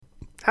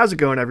How's it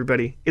going,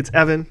 everybody? It's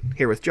Evan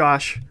here with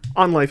Josh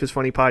on Life is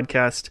Funny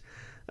podcast.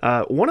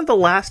 One of the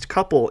last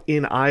couple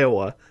in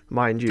Iowa,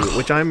 mind you,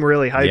 which I'm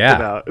really hyped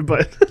about.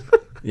 But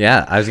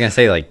yeah, I was gonna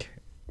say like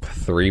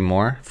 4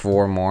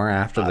 more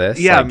after this.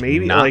 Yeah, like,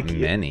 maybe not like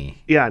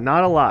many. Yeah,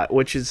 not a lot.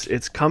 Which is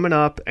it's coming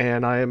up,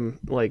 and I'm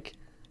like,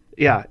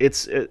 yeah,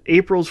 it's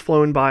April's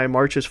flown by,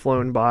 March has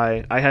flown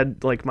by. I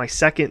had like my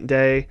second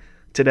day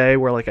today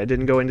where like I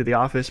didn't go into the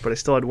office, but I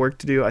still had work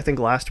to do. I think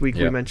last week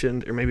we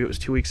mentioned, or maybe it was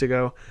 2 weeks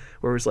ago,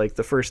 where it was like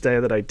the first day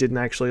that I didn't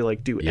actually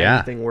like do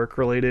anything work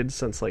related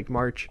since like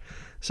March.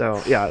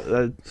 So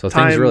yeah, so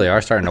things really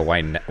are starting to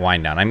wind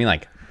down. I mean,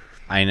 like,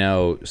 I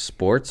know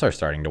sports are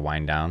starting to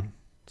wind down,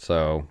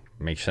 so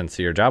makes sense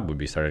that your job would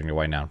be starting to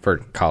wind down for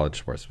college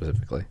sports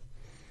specifically.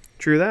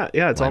 True that.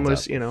 Yeah, it's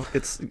almost,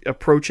 it's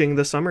approaching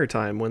the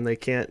summertime when they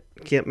can't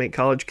make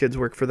college kids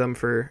work for them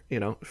for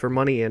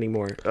money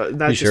anymore.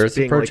 You sure it's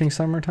approaching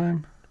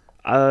summertime?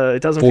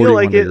 It doesn't feel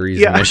like it. 41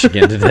 degrees in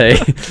Michigan today.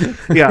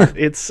 Yeah,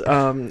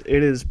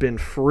 it has been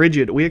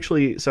frigid. We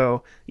actually,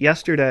 so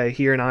yesterday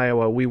here in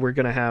Iowa, we were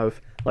going to have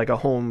like a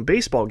home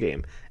baseball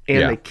game,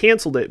 and they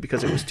canceled it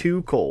because it was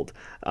too cold.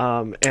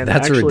 And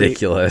that's actually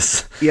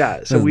ridiculous.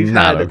 Yeah, so we've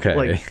had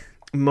like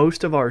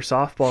most of our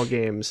softball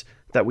games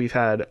that we've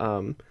had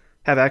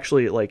have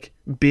actually like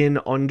been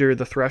under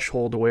the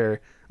threshold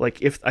where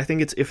like if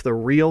the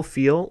real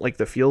feel, like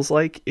the feels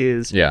like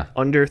is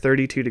under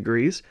 32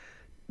 degrees,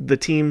 the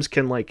teams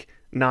can like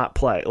not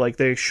play. Like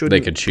they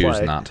could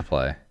choose not to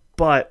play.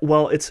 But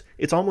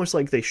it's almost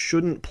like they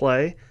shouldn't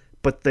play,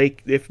 but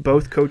if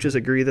both coaches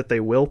agree that they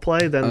will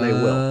play, then they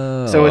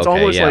will. So it's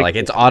almost like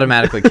it's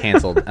automatically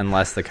canceled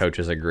unless the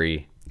coaches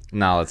agree.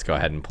 No, let's go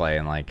ahead and play.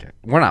 And like,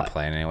 we're not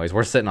playing anyways.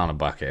 We're sitting on a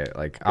bucket.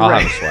 Like, I'll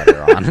have a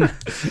sweater on.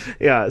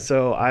 Yeah.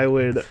 So I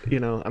would,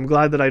 I'm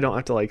glad that I don't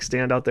have to like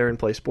stand out there and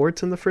play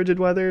sports in the frigid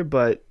weather.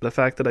 But the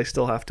fact that I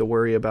still have to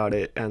worry about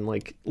it and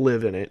like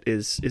live in it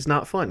is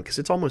not fun because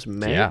it's almost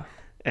May. Yeah.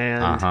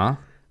 And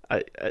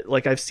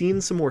I've seen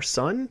some more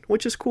sun,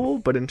 which is cool.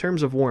 But in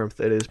terms of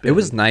warmth, it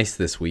was nice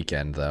this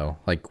weekend though.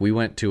 Like we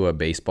went to a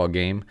baseball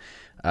game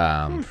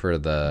for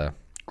the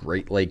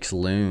Great Lakes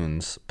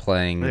Loons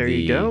playing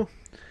you go.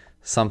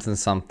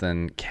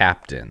 Something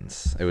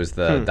Captains. It was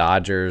the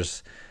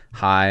Dodgers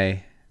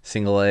high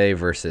single A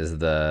versus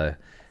the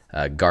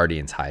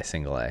Guardians high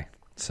single A.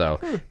 So,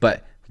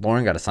 but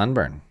Lauren got a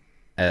sunburn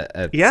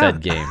at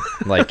said game.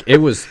 Like it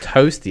was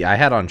toasty. I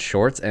had on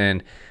shorts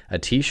and a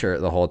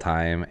t-shirt the whole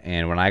time,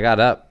 and when I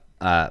got up,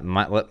 let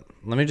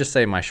me just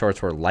say my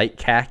shorts were light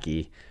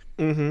khaki,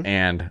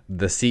 and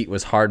the seat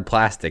was hard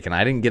plastic, and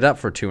I didn't get up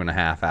for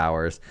 2.5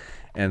 hours,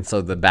 and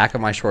so the back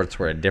of my shorts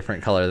were a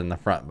different color than the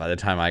front by the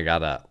time I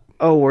got up.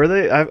 Oh, were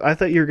they? I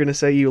thought you were going to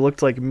say you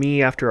looked like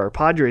me after our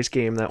Padres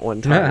game that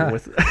one time.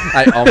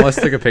 I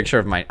almost took a picture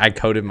of I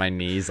coated my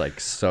knees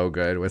like so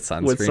good with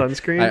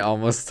sunscreen. I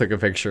almost took a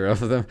picture of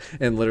them,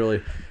 and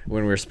literally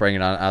when we were spraying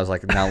it on, I was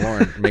like, now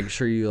Lauren, make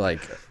sure you like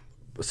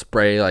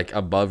spray like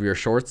above your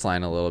shorts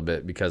line a little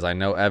bit, because I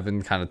know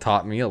Evan kind of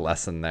taught me a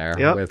lesson there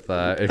with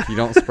if you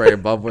don't spray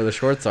above where the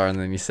shorts are and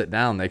then you sit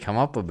down, they come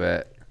up a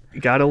bit. You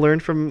gotta learn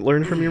from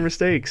your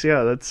mistakes.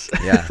 Yeah, that's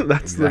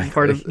exactly. The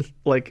part of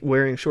like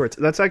wearing shorts.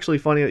 That's actually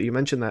funny that you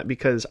mentioned that,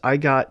 because I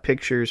got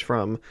pictures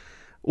from,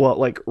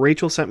 like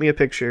Rachel sent me a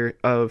picture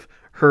of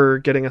her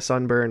getting a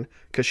sunburn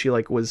because she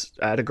like was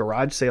at a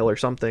garage sale or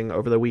something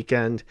over the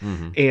weekend,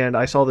 and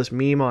I saw this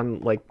meme on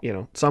like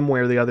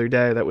somewhere the other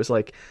day that was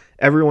like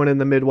everyone in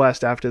the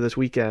Midwest after this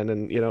weekend,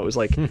 and it was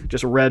like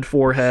just red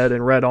forehead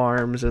and red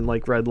arms and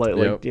like red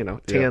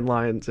tan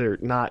lines, or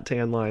not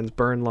tan lines,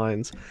 burn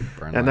lines.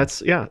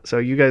 That's so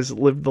you guys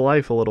lived the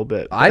life a little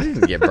bit. I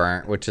didn't get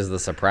burnt, which is the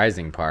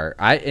surprising part.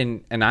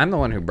 And I'm the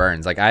one who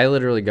burns. Like I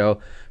literally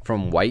go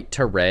from white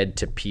to red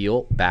to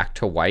peel back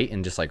to white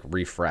and just like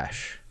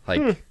refresh.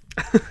 Like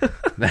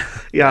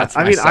that's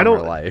my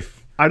summer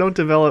life. I don't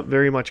develop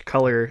very much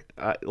color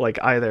like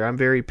either. I'm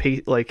very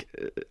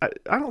I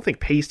don't think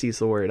pasty is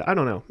the word. I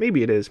don't know.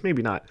 Maybe it is.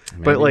 Maybe not.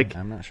 But like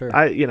I'm not sure.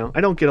 I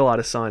don't get a lot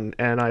of sun,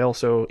 and I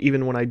also,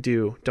 even when I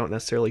do, don't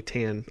necessarily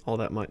tan all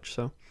that much.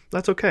 So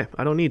that's okay.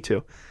 I don't need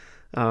to.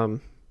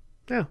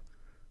 Yeah.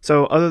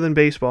 So other than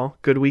baseball,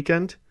 good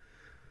weekend?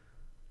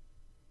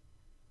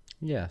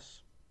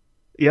 Yes.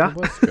 Yeah. It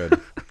was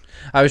good.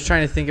 I was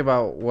trying to think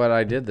about what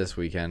I did this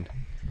weekend.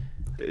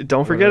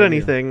 Don't forget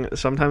anything.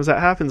 Sometimes that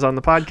happens on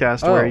the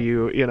podcast where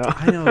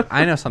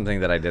I know something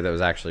that I did that was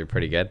actually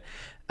pretty good.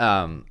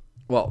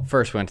 Well,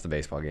 first we went to the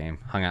baseball game,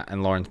 hung out,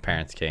 and Lauren's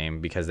parents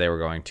came because they were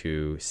going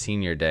to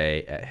senior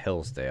day at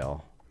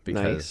Hillsdale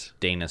because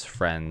Dana's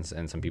friends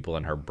and some people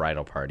in her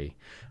bridal party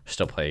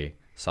still play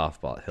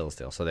softball at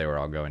Hillsdale, so they were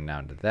all going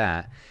down to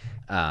that.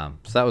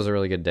 So that was a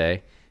really good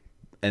day.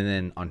 And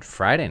then on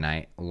Friday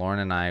night, Lauren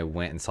and I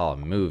went and saw a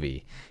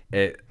movie.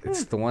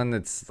 It's the one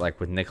that's like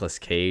with Nicolas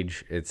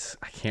Cage.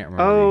 I can't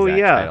remember the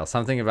exact title.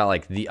 Something about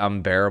like the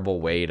unbearable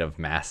weight of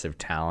massive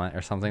talent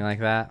or something like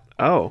that.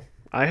 Oh,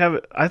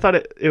 I thought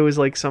it was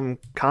like some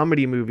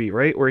comedy movie,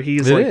 right? Where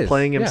he's like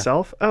playing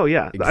himself. Oh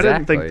yeah.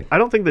 Exactly. I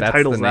don't think the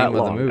title's that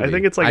long. I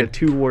think it's like a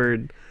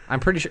 2-word. I'm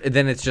pretty sure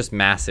then it's just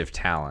Massive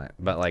Talent,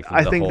 but like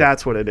I think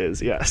that's what it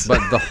is. Yes. But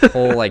the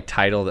whole like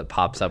title that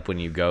pops up when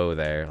you go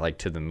there, like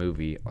to the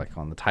movie, like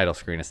on the title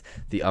screen, is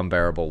The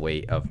Unbearable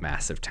Weight of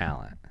Massive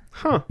Talent.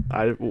 Huh.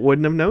 I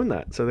wouldn't have known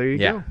that. So there you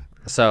go.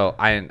 So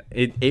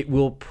it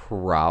will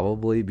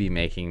probably be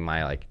making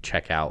my like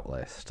checkout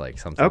list, like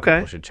something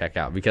people should check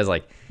out, because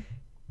like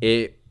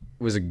it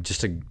was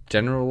just a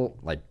general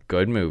like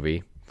good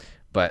movie,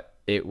 but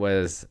it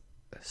was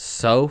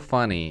so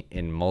funny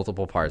in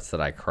multiple parts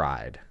that I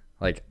cried.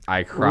 Like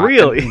I cried.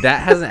 Really?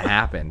 That hasn't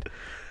happened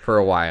for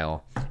a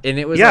while, and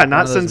it was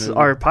not since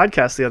our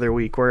podcast the other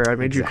week where I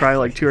made you cry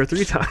like 2 or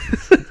 3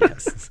 times.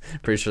 Yes,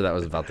 pretty sure that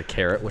was about the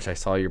carrot, which I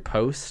saw your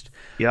post.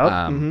 Yep,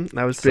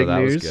 that was big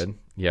news. Was good.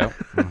 Yep.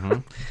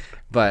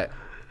 But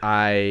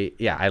I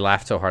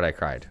laughed so hard I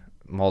cried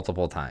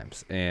multiple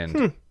times,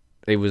 and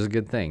it was a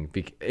good thing.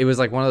 It was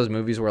like one of those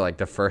movies where like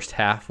the first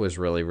half was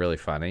really, really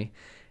funny,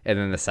 and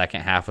then the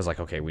second half was like,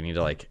 okay, we need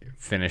to like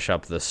finish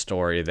up the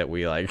story that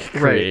we like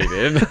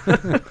created.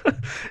 Right.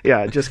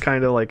 Yeah, just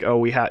kind of like,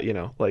 we had,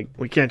 like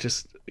we can't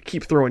just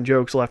keep throwing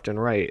jokes left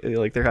and right.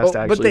 Like there has to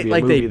actually be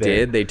a movie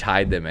there. They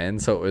tied them in,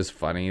 so it was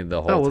funny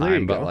the whole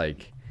time. But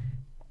like,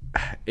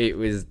 it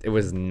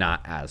was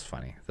not as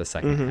funny the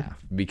second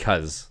half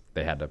because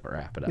they had to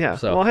wrap it up. Yeah.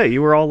 So, well, hey,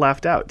 you were all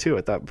laughed out too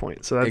at that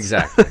point, so that's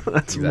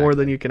exactly more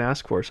than you can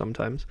ask for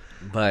sometimes.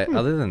 But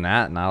other than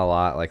that, not a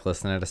lot. Like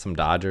listening to some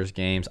Dodgers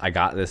games. I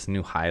got this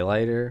new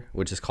highlighter,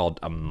 which is called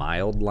a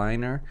mild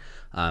liner.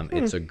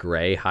 It's a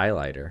gray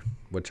highlighter,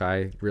 which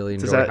I really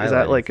enjoy. Is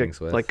that like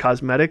like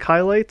cosmetic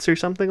highlights or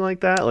something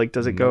like that? Like,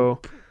 does it go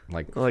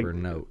like for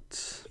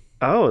notes?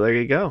 Oh, there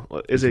you go.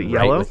 Is it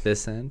yellow? With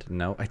this end?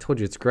 No, I told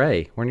you it's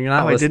gray. When you're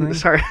not listening? I didn't.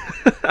 Sorry.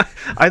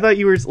 I thought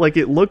you were like,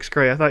 it looks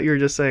gray. I thought you were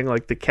just saying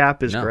like the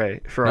cap is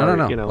gray for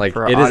no. Like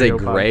for it is a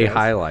gray podcast.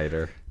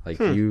 Highlighter. Like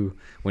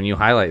when you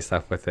highlight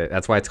stuff with it,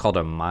 that's why it's called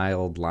a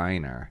mild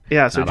liner.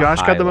 Yeah. So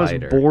Josh got the most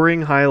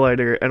boring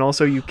highlighter, and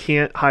also you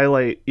can't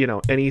highlight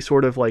any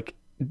sort of like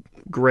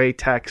gray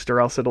text, or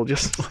else it'll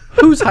just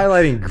Who's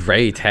highlighting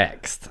gray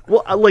text?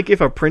 Well, like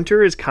if a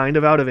printer is kind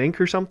of out of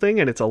ink or something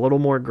and it's a little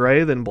more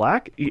gray than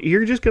black,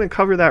 you're just going to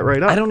cover that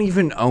right up. I don't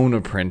even own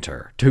a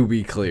printer, to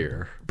be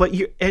clear. But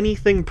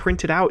anything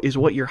printed out is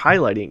what you're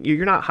highlighting.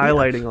 You're not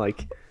highlighting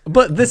like...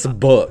 But this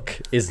book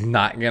is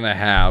not going to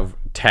have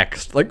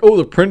text like,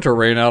 the printer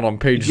ran out on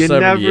page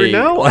 78. You never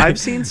know. Like, I've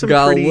seen some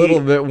got a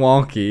little bit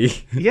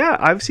wonky. Yeah,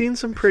 I've seen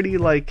some pretty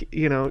like,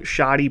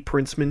 shoddy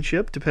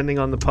printsmanship depending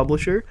on the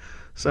publisher.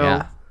 So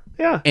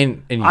yeah.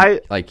 And I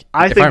think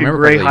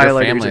gray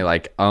highlighters, your family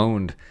like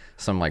owned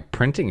some like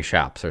printing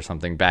shops or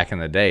something back in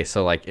the day,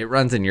 so like it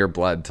runs in your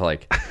blood to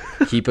like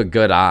keep a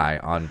good eye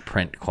on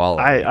print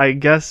quality. I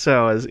guess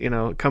so, as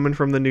coming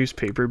from the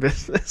newspaper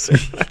business or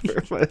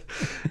whatever. But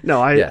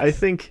no, I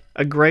think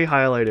a gray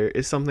highlighter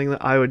is something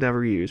that I would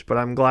never use, but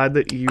I'm glad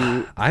that you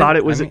thought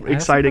it was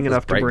exciting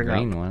enough to bring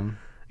up. One.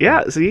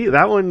 Yeah, see,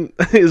 that one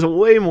is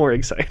way more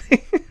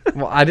exciting.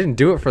 Well, I didn't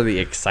do it for the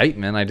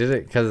excitement. I did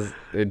it because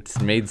it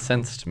made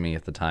sense to me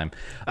at the time.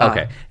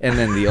 Okay, and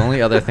then the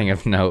only other thing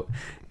of note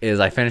is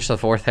I finished the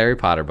 4th Harry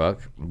Potter book.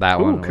 That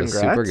one was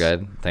super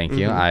good. Thank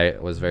you. I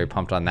was very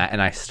pumped on that.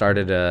 And I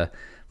started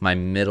my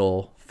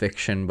middle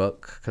fiction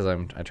book because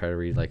I try to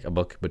read like a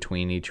book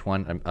between each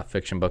one, a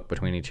fiction book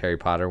between each Harry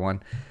Potter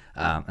one.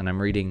 And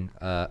I'm reading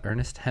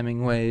Ernest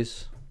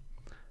Hemingway's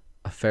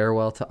A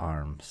Farewell to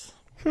Arms.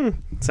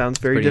 Sounds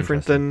very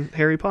different than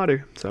Harry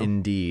Potter. So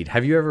indeed.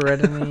 Have you ever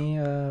read any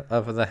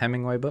of the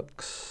Hemingway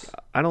books?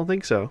 I don't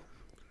think so.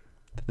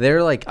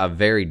 They're like a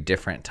very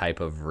different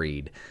type of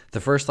read. The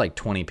first like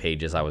 20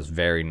 pages, I was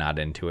very not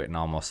into it and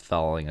almost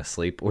falling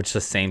asleep, which the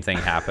same thing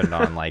happened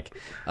on like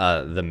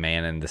The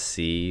Man in the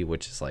Sea,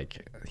 which is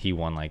like he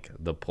won like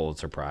the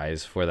Pulitzer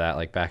Prize for that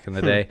like back in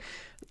the day.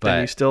 But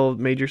and you still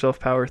made yourself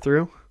power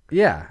through?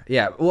 Yeah.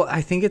 Well,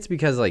 I think it's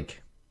because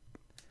like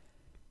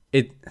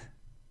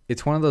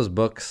it's one of those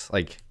books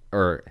like,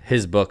 or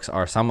his books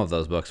are some of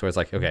those books where it's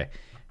like, okay,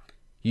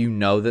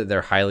 that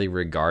they're highly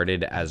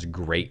regarded as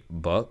great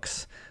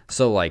books.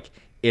 So like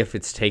if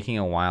it's taking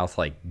a while to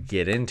like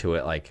get into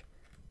it, like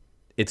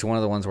it's one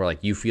of the ones where like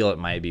you feel it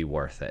might be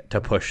worth it to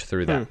push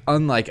through that.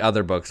 Unlike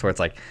other books where it's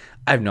like,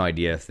 I have no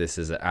idea if this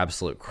is an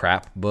absolute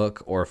crap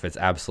book or if it's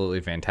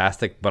absolutely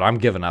fantastic, but I'm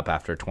giving up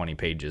after 20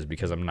 pages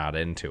because I'm not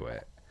into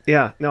it.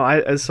 Yeah, no,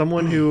 as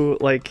someone who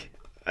like,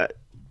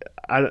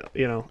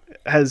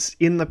 has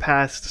in the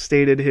past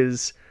stated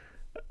his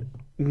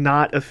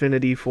not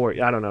affinity for,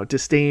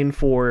 disdain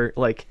for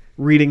like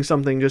reading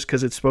something just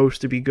because it's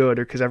supposed to be good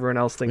or because everyone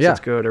else thinks it's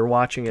good, or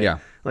watching it. Yeah.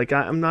 Like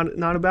I'm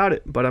not about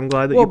it, but I'm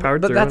glad that you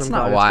powered through. But that's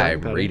not why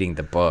I'm reading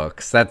the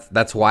books.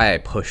 That's why I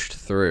pushed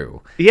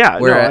through. Yeah,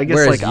 I guess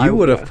whereas like you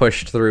would have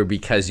pushed through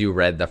because you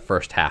read the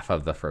first half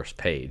of the first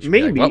page.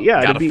 Maybe, like,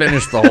 gotta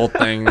finish the whole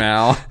thing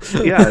now.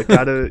 Yeah,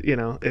 gotta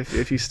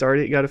if you start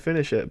it, you gotta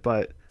finish it.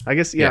 But I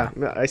guess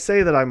I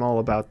say that I'm all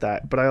about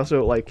that, but I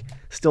also like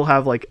still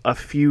have like a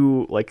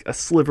few, like a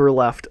sliver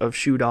left of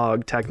Shoe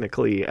Dog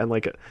technically, and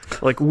like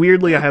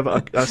weirdly I have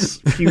a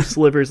few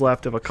slivers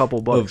left of a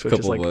couple books, which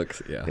is like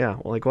books,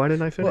 well, like why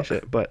didn't I finish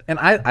it? But and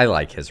I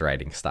like his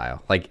writing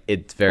style. Like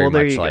it's very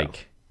much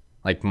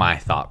like my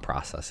thought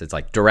process. It's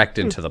like direct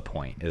and to the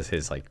point is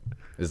his like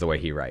is the way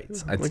he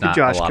writes. It's look not at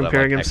Josh a lot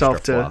comparing of, like,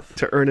 himself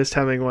to Ernest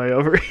Hemingway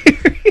over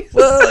here.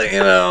 Well, you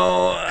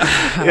know,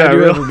 I do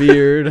have a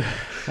beard.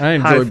 I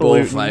enjoy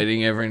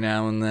bullfighting every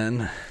now and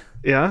then.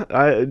 Yeah,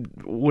 I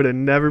would have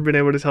never been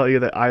able to tell you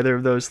that either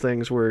of those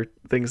things were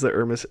things that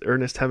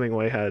Ernest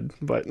Hemingway had,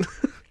 but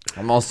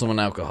I'm also an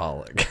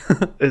alcoholic.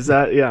 Is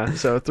that,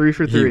 so 3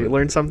 for 3.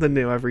 Learn something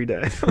new every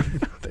day.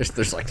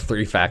 there's like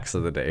 3 facts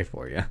of the day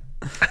for you.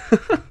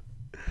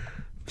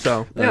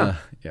 So,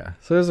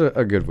 So it was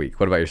a good week.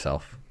 What about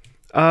yourself?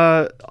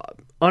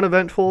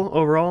 Uneventful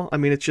overall. I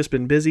mean, it's just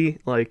been busy.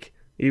 Like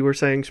you were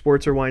saying,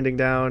 sports are winding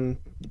down.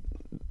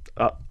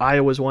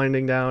 Iowa's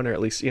winding down, or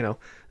at least,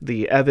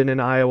 the Evan in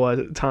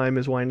Iowa time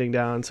is winding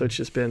down. So it's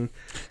just been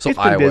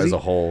Iowa as a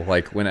whole,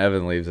 like when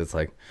Evan leaves, it's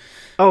like,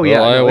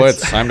 Iowa,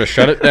 it's time to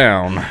shut it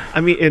down.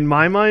 I mean, in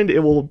my mind, it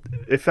will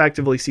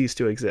effectively cease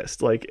to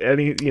exist. Like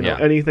anything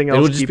else,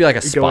 it will just be like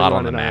a spot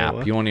on the map.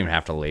 Iowa. You won't even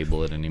have to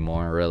label it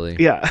anymore, really.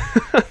 Yeah,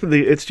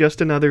 it's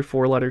just another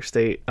 4-letter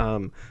state.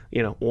 One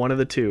of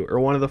the 2 or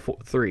one of the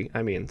 3.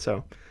 I mean,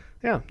 so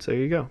yeah, so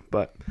you go.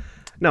 But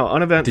no,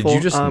 uneventful. Did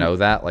you just know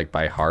that like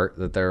by heart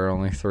that there are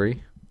only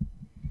 3?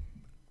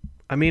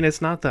 I mean,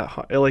 it's not that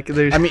hard. Like,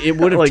 there's. I mean, it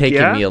would have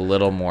taken me a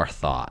little more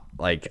thought.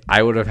 Like,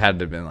 I would have had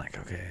to have been like,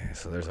 okay,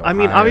 so there's Ohio, I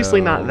mean, obviously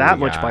not that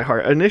much by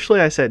heart. Initially,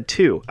 I said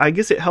 2. I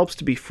guess it helps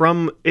to be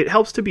from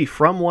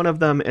one of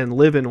them and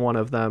live in one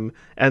of them,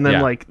 and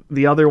then like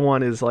the other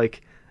one is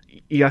like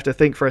you have to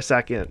think for a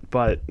second.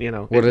 But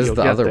what is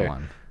the other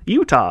one?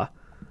 Utah.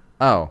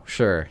 Oh,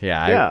 sure,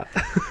 yeah.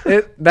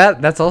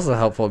 That's also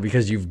helpful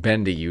because you've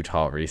been to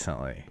Utah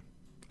recently.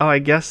 Oh, I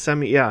guess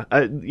maybe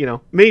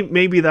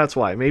that's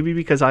why. Maybe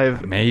because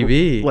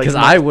because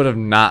I would have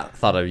not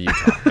thought of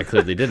Utah. I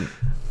clearly didn't.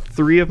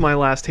 3 of my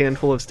last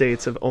handful of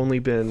states have only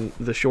been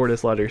the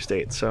shortest letter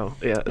states. So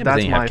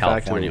that's my fact.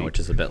 California, which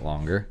is a bit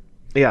longer.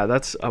 Yeah,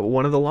 that's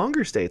one of the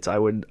longer states. I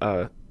would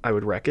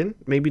reckon.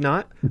 Maybe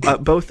not.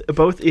 Both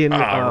in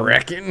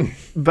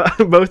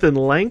both in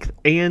length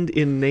and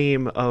in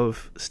name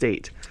of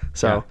state.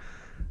 So.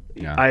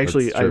 Yeah,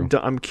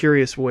 I'm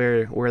curious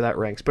where that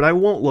ranks, but I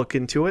won't look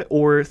into it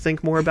or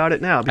think more about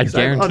it now because I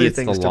guarantee have other it's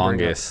things the to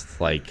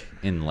longest, like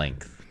in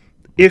length.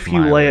 If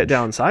you lay it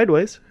down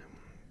sideways.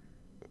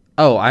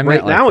 Oh, I mean,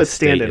 right now it's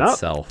standing up.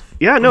 Itself.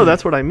 Yeah, no,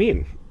 that's what I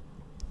mean.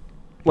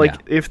 Like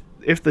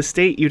if the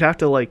state, you'd have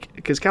to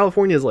because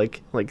California is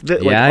like up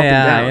and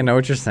down. I know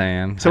what you're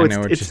saying. So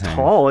it's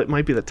tall. It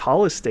might be the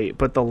tallest state,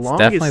 but the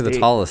longest definitely the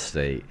tallest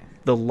state.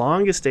 The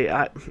longest state,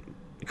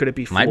 could it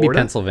be Florida? Might be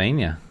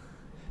Pennsylvania.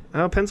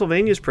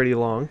 Pennsylvania's pretty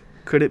long.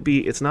 Could it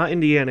be? It's not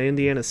Indiana.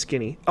 Indiana's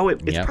skinny. Oh,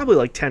 it's probably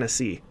like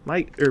Tennessee.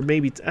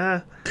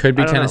 Could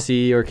be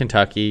Tennessee or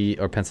Kentucky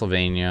or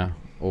Pennsylvania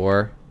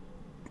or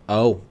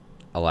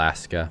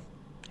Alaska,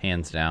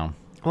 hands down.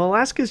 Well,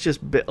 Alaska's just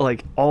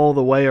like all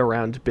the way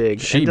around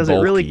big. And does it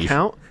really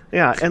count?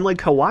 Yeah, and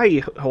like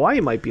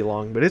Hawaii might be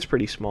long, but it's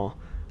pretty small.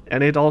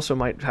 And it also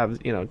might have,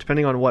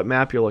 depending on what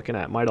map you're looking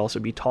at, might also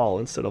be tall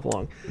instead of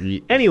long.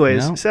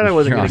 Anyways, said I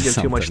wasn't going to give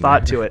too much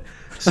thought to it.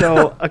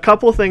 So a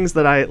couple things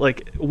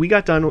that we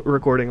got done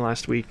recording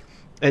last week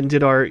and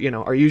did our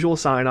usual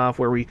sign off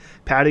where we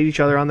patted each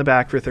other on the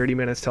back for 30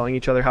 minutes, telling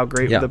each other how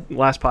great the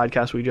last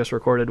podcast we just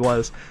recorded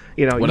was.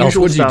 What else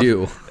would you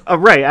do?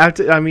 Right.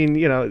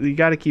 You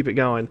got to keep it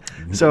going.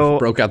 So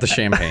broke out the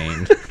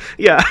champagne.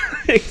 Yeah,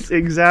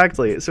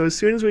 exactly. So as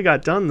soon as we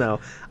got done,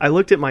 though, I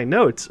looked at my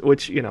notes,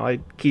 which, I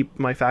keep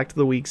my fact of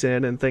the weeks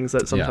in and things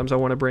that sometimes I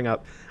want to bring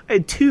up. I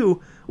had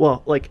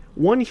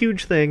one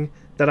huge thing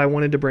that I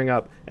wanted to bring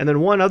up, and then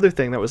one other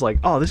thing that was like,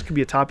 oh, this could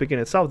be a topic in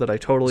itself that I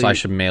totally... So I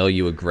should mail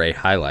you a gray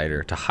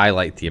highlighter to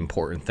highlight the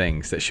important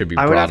things that should be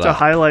brought up. I would have to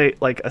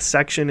highlight like a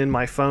section in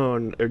my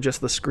phone or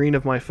just the screen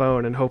of my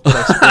phone and hope that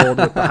I scrolled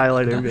with the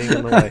highlighter being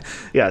in the way.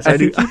 Yes, I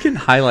think you can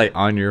highlight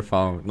on your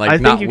phone,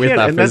 not with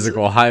a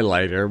physical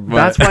highlighter. But...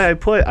 That's why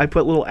I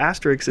put little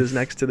asterisks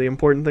next to the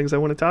important things I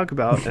want to talk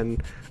about,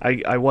 and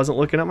I wasn't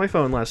looking at my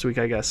phone last week,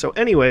 I guess. So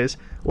anyways,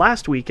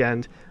 last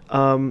weekend,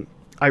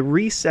 I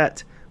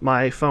reset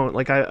my phone.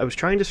 I was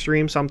trying to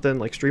stream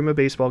a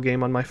baseball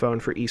game on my phone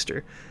for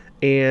Easter,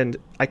 and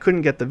I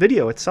couldn't get the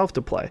video itself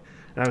to play.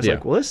 And I was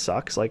like, well, this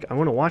sucks. I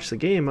want to watch the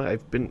game.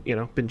 I've been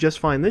just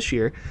fine this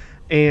year,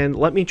 and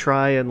let me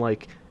try and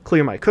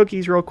clear my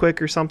cookies real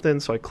quick or something.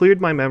 So I cleared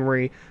my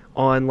memory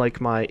on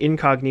my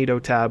incognito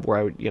tab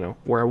where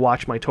I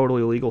watch my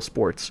totally illegal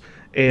sports.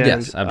 And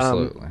yes,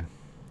 absolutely.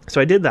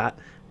 So I did that,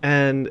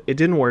 and it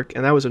didn't work,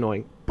 and that was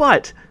annoying.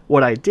 But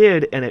what I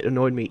did, and it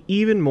annoyed me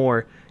even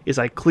more, is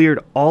I cleared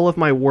all of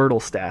my Wordle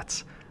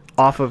stats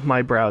off of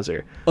my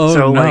browser. Oh,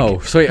 so, no.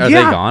 So wait, are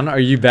they gone? Are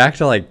you back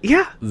to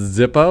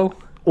Zippo?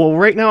 Well,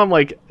 right now I'm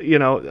like,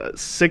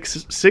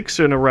 six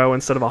in a row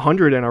instead of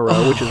 100 in a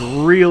row, which is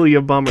really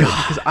a bummer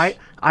because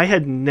I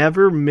had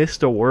never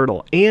missed a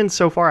Wordle, and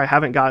so far I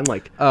haven't gotten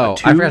like a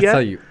 2 I forgot yet. to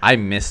tell you, I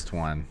missed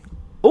one.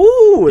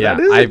 Ooh, Yeah,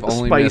 that is I've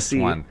only spicy.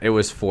 missed one. It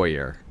was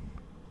Foyer.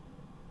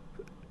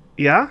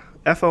 Yeah,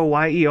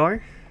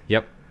 Foyer.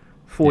 Yep.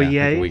 Foyer.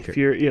 Yeah, like if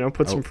you're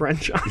put some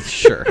French on.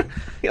 Sure.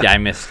 Yeah, I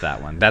missed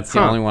that one. That's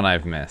the only one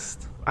I've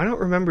missed. I don't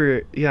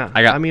remember. Yeah,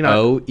 I got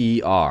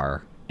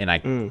OER, and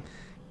I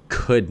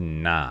could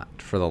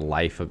not for the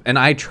life of. And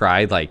I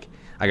tried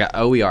I got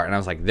OER, and I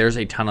was like, "There's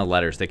a ton of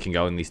letters that can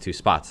go in these 2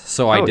 spots."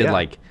 So I did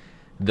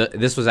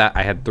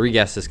I had 3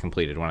 guesses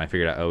completed when I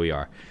figured out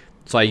OER.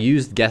 So I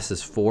used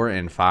guesses 4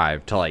 and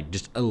 5 to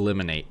just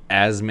eliminate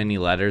as many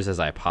letters as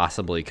I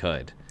possibly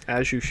could.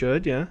 As you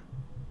should, yeah.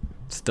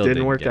 Still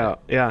didn't work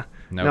out. Yeah.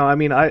 Nope. No, I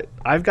mean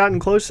I've gotten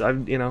close. I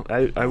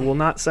will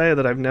not say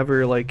that I've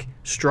never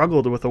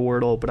struggled with a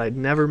Wordle, but I'd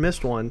never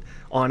missed one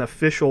on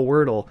official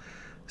Wordle.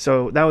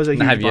 So that was a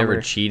huge Have you bummer.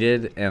 ever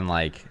cheated and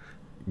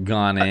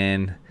gone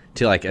in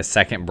to a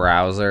second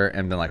browser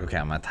and been like, okay,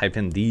 I'm gonna type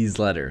in these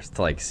letters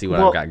to see what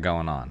I've got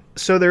going on?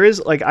 So there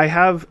is I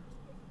have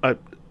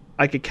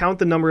I could count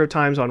the number of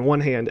times on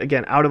one hand,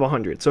 again, out of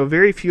 100. So a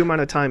very few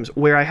amount of times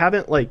where I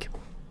haven't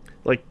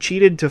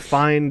cheated to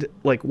find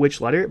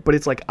which letter, but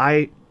it's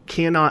I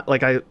cannot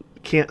I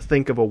can't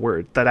think of a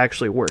word that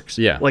actually works.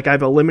 Yeah.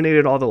 I've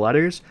eliminated all the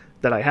letters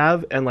that I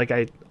have, and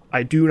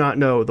I do not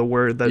know the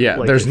word that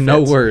there's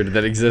no word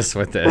that exists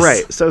with this.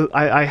 Right. So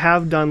I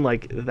have done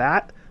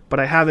that,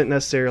 but I haven't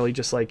necessarily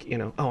just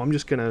I'm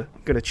just gonna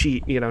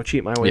cheat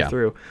cheat my way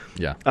through.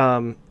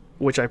 Yeah.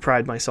 Which I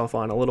pride myself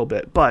on a little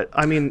bit. But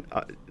I mean,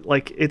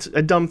 it's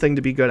a dumb thing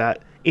to be good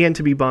at and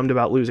to be bummed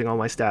about losing all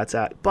my stats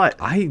at. But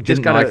I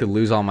didn't know I could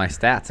lose all my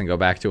stats and go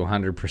back to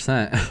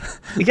 100%.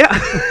 Yeah,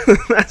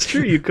 that's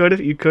true. You could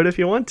if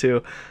you want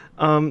to.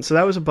 So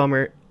that was a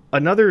bummer.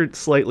 Another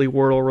slightly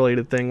Wordle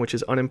related thing, which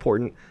is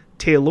unimportant.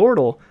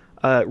 Taylordle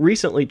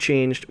recently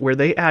changed where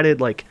they added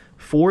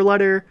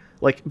 4-letter.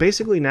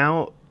 Basically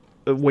now,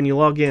 when you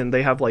log in,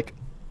 they have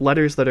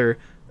letters that are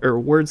or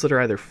words that are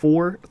either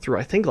 4 through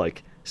I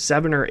think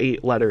 7 or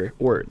 8 letter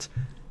words,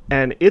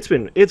 and it's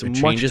it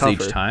much changes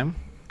tougher each time.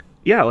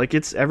 Yeah,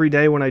 it's every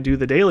day when I do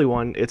the daily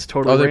one, it's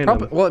totally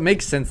random. Well, it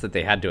makes sense that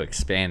they had to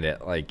expand it.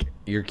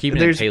 You're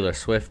keeping it Taylor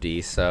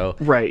Swifty, so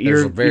right,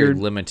 there's a very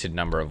limited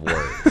number of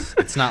words.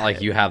 It's not like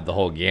you have the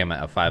whole gamut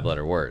of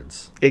 5-letter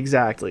words.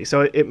 Exactly.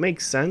 So it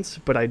makes sense,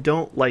 but I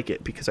don't like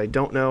it because I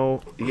don't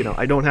know,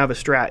 I don't have a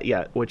strat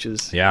yet, which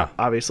is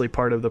obviously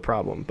part of the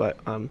problem. But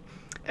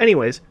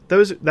anyways,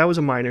 that was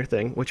a minor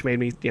thing, which made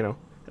me,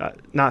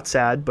 not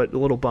sad, but a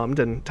little bummed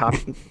and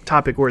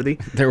topic worthy.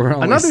 There were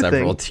only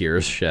several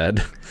tears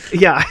shed.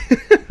 Yeah.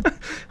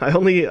 I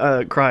only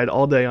cried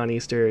all day on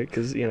Easter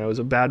because, it was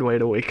a bad way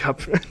to wake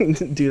up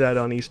and do that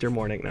on Easter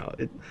morning. No,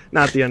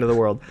 not the end of the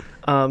world.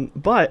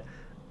 But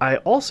I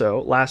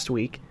also, last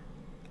week,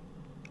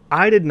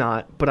 I did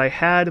not, but I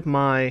had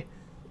my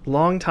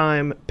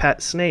longtime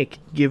pet snake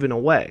given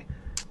away.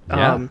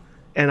 Yeah.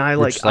 And I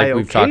Which, I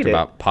we've talked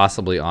about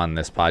possibly on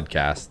this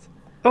podcast.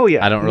 Oh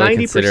yeah, I don't really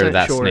consider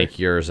that snake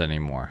yours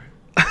anymore.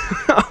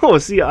 Oh,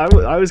 see, I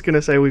was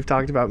gonna say we've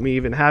talked about me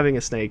even having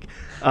a snake.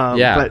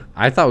 But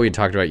I thought we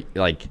talked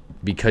about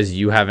because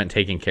you haven't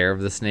taken care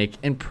of the snake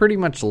in pretty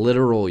much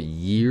literal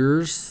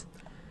years.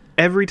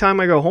 Every time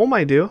I go home,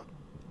 I do.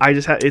 I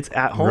just it's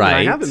at home. Right.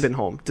 And I haven't been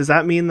home. Does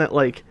that mean that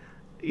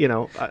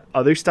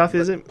other stuff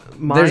isn't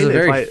mine?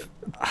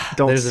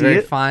 There's a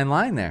very fine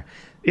line there.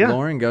 Yeah.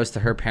 Lauren goes to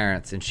her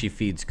parents and she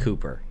feeds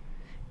Cooper.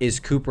 Is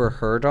Cooper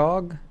her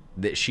dog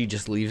that she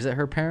just leaves at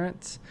her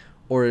parents,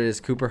 or is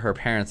Cooper her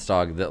parents'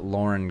 dog that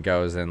Lauren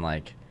goes and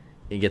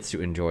it gets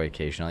to enjoy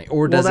occasionally?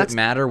 Or does it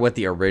matter what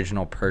the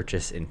original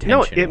purchase intention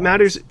was? No, it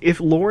matters if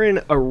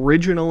Lauren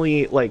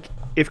originally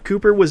if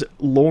Cooper was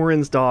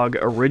Lauren's dog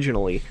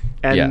originally,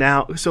 and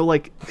now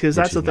because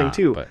that's the thing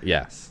too. But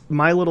yes,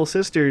 my little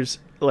sisters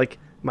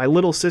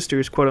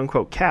quote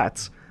unquote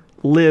cats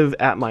live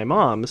at my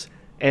mom's.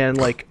 And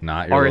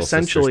not your are little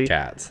essentially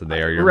cats.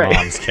 They are your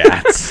mom's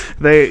cats.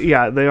 They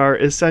are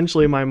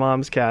essentially my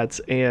mom's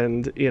cats,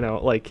 and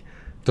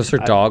does her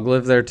dog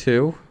live there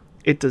too?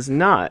 It does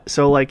not.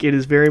 So it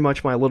is very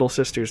much my little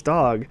sister's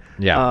dog.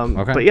 Yeah.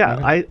 Okay. But yeah,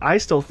 okay. I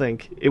still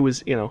think it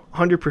was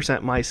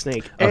 100% my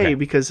snake. Okay.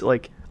 Because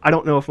I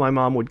don't know if my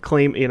mom would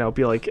claim be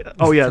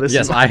oh yeah, this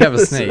yes, is I have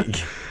a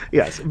snake.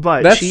 Yes,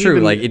 but that's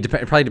true. It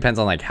probably depends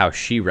on how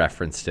she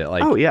referenced it.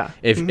 Oh yeah.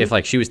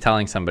 If she was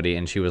telling somebody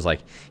and she was like,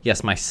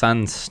 "Yes, my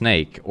son's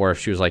snake," or if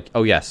she was like,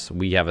 "Oh yes,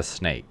 we have a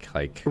snake."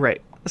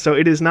 Right. So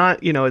it is not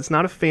it's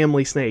not a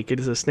family snake.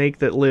 It is a snake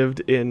that lived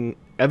in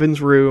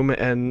Evan's room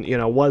and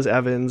was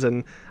Evan's,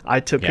 and I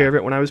took care of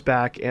it when I was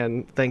back.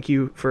 And thank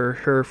you for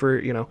her for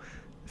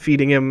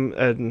feeding him,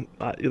 and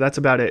that's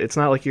about it. It's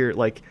not like you're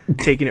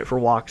taking it for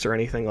walks or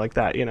anything like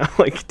that, taking care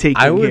of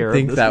I would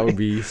think that snake. Would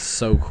be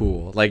so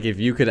cool. If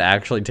you could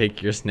actually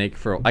take your snake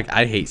for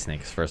I hate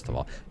snakes, first of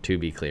all, to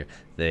be clear.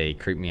 They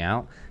creep me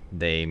out.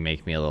 They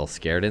make me a little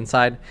scared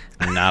inside.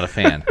 I'm not a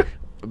fan.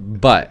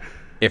 But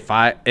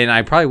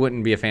I probably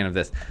wouldn't be a fan of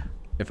this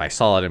if I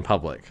saw it in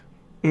public.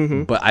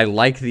 Mm-hmm. But I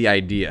like the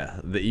idea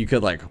that you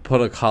could like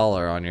put a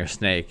collar on your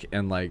snake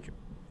and like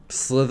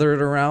slither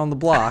it around the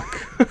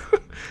block.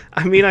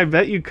 I mean, I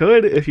bet you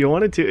could if you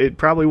wanted to. It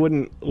probably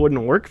wouldn't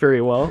work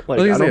very well. Like,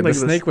 I don't think the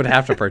snake would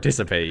have to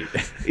participate.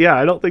 Yeah,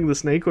 I don't think the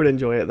snake would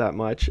enjoy it that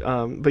much.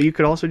 But you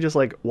could also just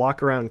like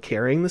walk around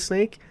carrying the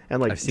snake,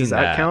 and like, does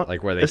that count?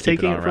 Like where they keep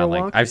taking it around.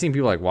 Like, I've seen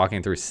people like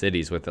walking through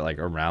cities with it like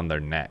around their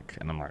neck,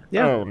 and I'm like,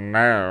 oh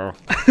no,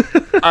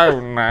 oh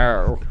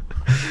no.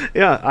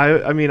 Yeah,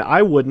 I mean,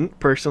 I wouldn't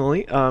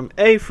personally.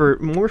 For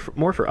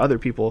more for other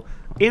people,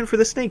 and for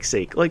the snake's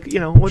sake. Like,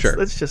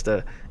 that's just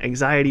a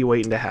anxiety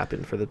waiting to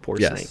happen for the poor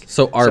snake.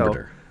 So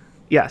Arbiter.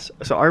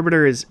 So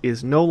Arbiter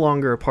is no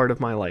longer a part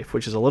of my life,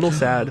 which is a little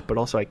sad, but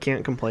also I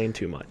can't complain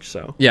too much.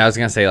 So yeah, I was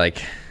gonna say,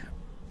 like,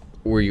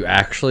 were you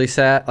actually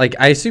sad? Like,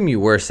 I assume you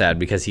were sad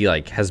because he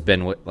like has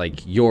been with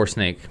like your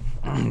snake,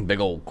 big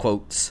old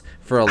quotes,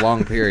 for a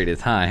long period of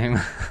time.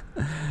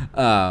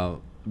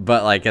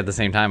 But like at the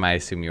same time, I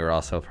assume you were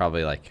also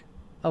probably like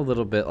a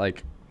little bit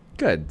like,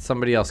 good,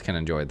 somebody else can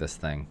enjoy this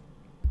thing.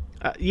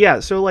 Yeah,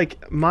 so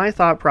like my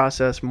thought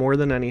process more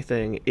than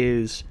anything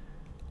is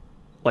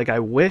like, I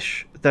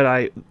wish that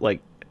I like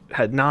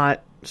had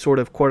not sort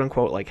of quote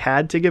unquote like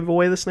had to give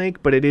away the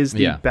snake, but it is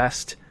the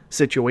best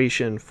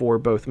situation for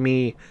both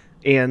me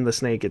and the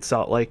snake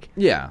itself. Like,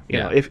 you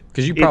know,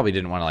 because you probably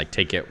didn't want to like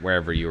take it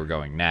wherever you were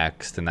going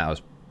next, and that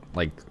was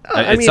like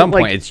at some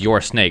point it's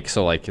your snake,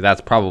 so like that's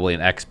probably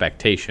an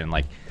expectation.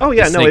 Like,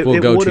 the snake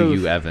will go to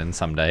you, Evan,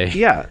 someday.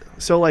 Yeah,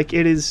 so like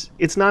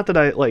it's not that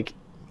I like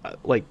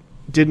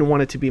didn't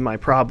want it to be my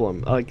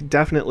problem. Like,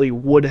 definitely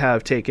would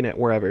have taken it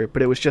wherever,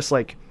 but it was just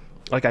like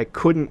I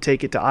couldn't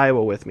take it to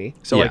Iowa with me.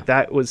 So like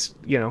that was,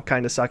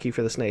 kind of sucky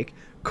for the snake.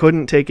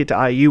 Couldn't take it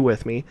to IU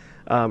with me,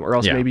 or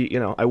else maybe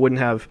I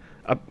wouldn't have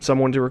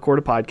someone to record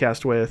a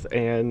podcast with,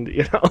 and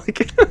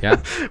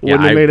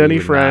wouldn't have made any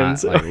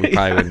friends. We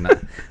probably would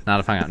not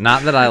have hung out.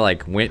 Not that I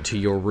like went to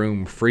your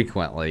room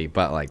frequently,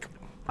 but like,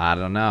 I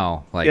don't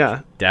know,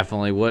 like,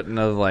 definitely wouldn't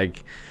have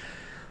like,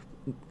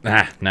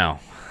 no,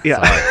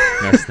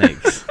 sorry, no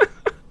snakes.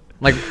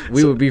 Like,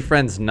 we would be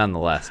friends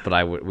nonetheless,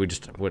 but we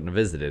just wouldn't have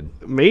visited.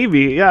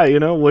 Maybe,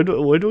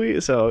 would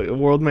we? So the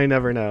world may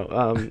never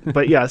know.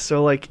 But yeah,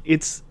 so like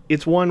it's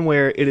one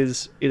where it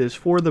is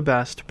for the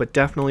best, but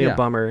definitely a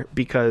bummer,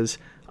 because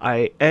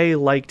I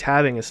liked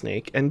having a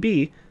snake, and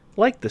B,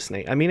 liked the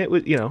snake. I mean, it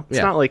was it's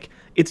not like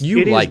it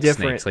like is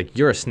different. Snakes. Like,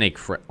 you're a snake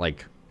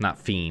like, not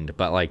fiend,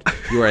 but like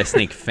you are a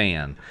snake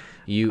fan.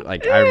 You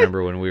like I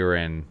remember when we were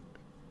in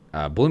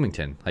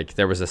Bloomington, like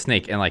there was a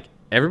snake, and like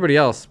everybody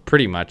else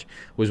pretty much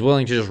was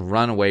willing to just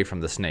run away from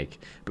the snake,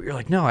 but you're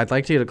like, no, I'd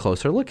like to get a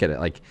closer look at it.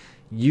 Like,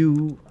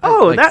 you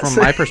from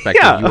my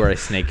perspective, you are a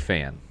snake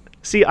fan.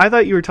 See, I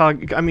thought you were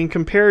talking, I mean,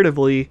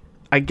 comparatively,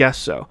 I guess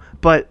so,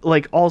 but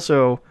like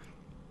also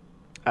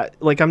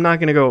like, I'm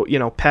not gonna go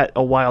pet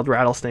a wild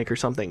rattlesnake or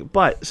something,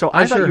 but so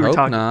I thought you were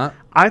talking not.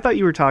 I thought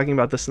you were talking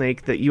about the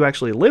snake that you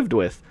actually lived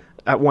with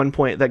at one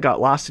point that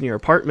got lost in your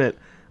apartment.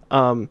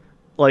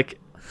 Like,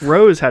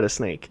 Rose had a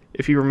snake,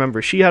 if you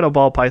remember. She had a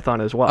ball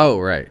python as well. Oh,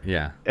 right,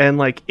 yeah. And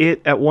like,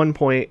 it at one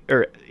point,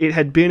 or it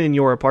had been in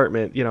your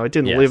apartment. It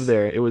didn't live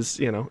there. It was,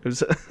 it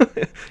was,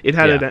 it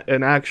had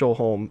an actual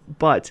home,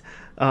 but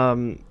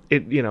and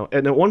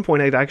at one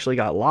point it actually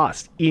got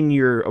lost in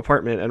your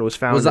apartment and was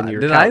found in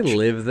your couch. Did I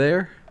live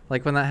there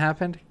like when that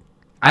happened?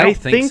 I don't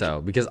think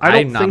so, because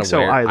I'm not aware.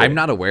 So I'm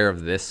not aware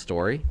of this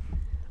story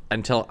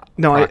until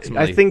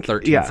approximately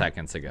 13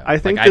 seconds ago. I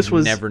think I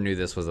never knew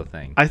this was a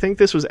thing. I think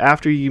this was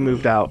after you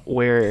moved out,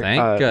 where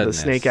the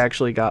snake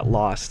actually got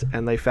lost,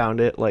 and they found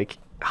it like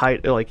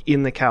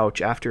in the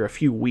couch after a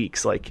few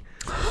weeks. Like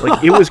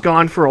it was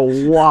gone for a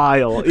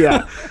while.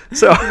 Yeah,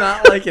 so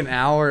not like an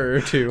hour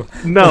or two.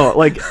 No,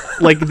 like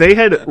they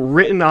had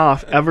written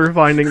off ever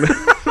finding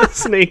the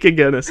snake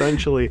again,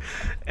 essentially,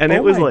 and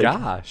it was like,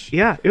 gosh,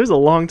 yeah, it was a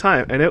long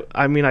time,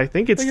 and I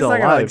think it's still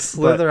alive. Gonna, like,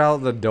 slither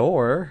out the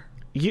door.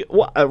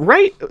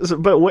 Right,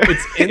 but where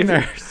it's in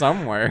there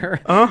somewhere.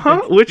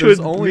 Like, which was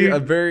only a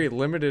very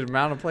limited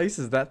amount of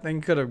places that thing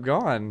could have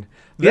gone.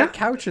 That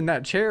couch and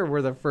that chair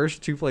were the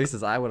first two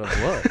places I would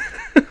have looked.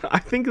 I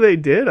think they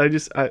did.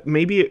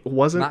 Maybe it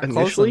wasn't not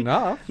initially.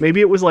 Close enough. Maybe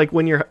it was like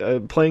when you're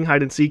playing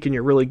hide and seek and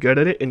you're really good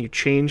at it, and you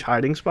change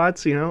hiding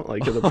spots.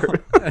 Like at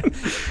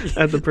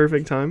the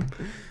perfect time.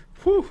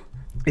 Whew.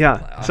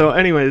 Yeah. Wow. So,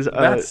 anyways,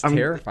 that's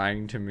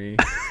terrifying to me.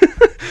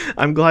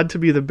 I'm glad to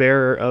be the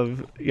bearer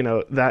of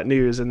that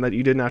news, and that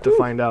you didn't have to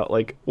find out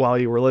like while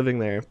you were living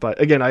there.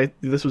 But again,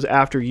 this was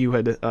after you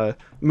had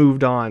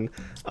moved on.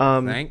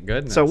 Thank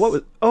goodness. So what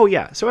was? Oh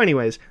yeah. So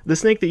anyways, the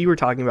snake that you were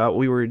talking about,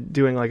 we were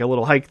doing like a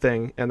little hike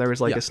thing, and there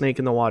was like a snake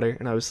in the water,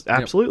 and I was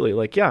absolutely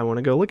like, yeah, I want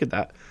to go look at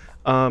that.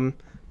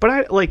 But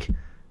I like,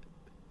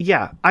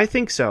 yeah, I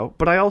think so.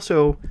 But I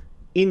also,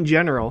 in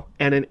general,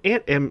 am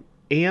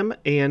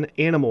an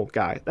animal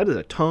guy. That is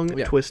a tongue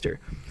twister.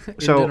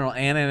 So, in general,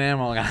 and an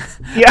animal guy.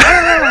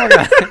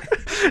 Yeah.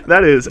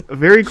 That is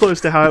very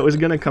close to how it was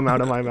going to come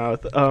out of my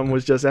mouth.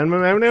 Was just animals.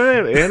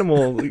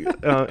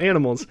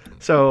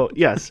 So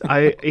yes, I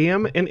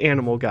am an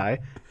animal guy.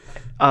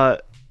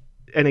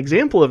 An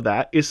example of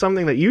that is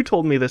something that you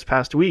told me this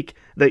past week,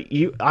 that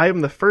I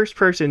am the first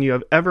person you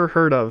have ever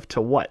heard of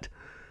to what?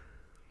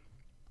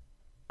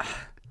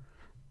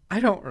 I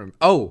don't remember.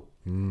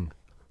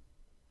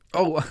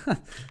 Oh,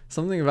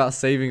 something about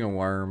saving a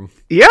worm.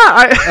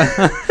 Yeah,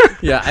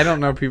 Yeah, I don't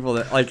know people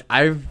that, like,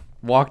 I've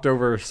walked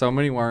over so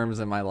many worms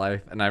in my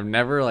life, and I've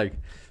never, like,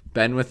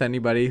 been with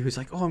anybody who's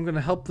like, oh, I'm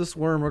gonna help this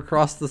worm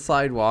across the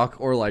sidewalk,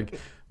 or like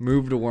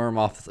moved a worm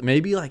off.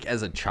 Maybe like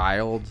as a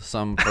child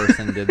some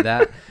person did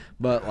that,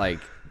 but like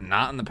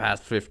not in the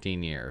past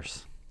 15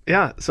 years.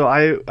 Yeah, so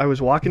I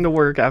was walking to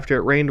work after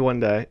it rained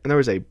one day, and there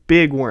was a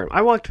big worm.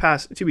 I walked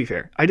past, to be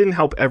fair, I didn't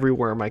help every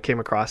worm I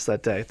came across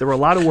that day. There were a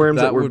lot of worms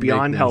that were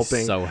beyond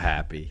helping. So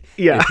happy.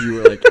 Yeah. If you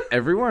were like,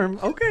 every worm,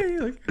 okay,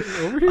 like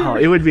over here. Oh,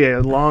 it would be a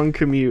long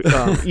commute,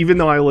 even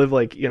though I live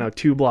like,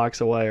 2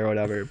 blocks away or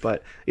whatever.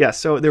 But yeah,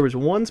 so there was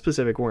one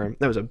specific worm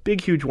that was a big,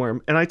 huge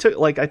worm, and I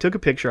took a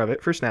picture of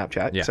it for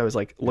Snapchat. Yeah. So I was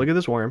like, look at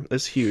this worm,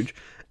 it's huge.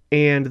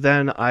 And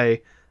then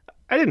I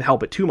didn't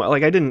help it too much.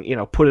 Like I didn't,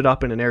 put it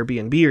up in an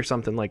Airbnb or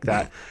something like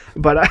that.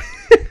 But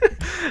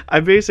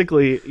I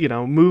basically,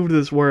 moved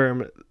this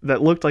worm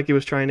that looked like it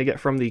was trying to get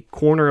from the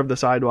corner of the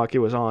sidewalk it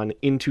was on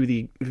into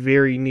the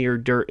very near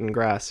dirt and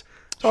grass.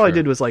 So all I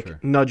did was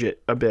nudge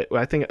it a bit.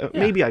 I think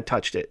maybe I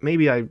touched it.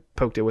 Maybe I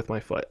poked it with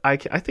my foot. I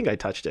think I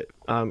touched it.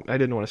 I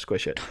didn't want to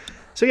squish it.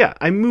 So yeah,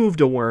 I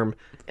moved a worm,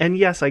 and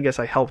yes, I guess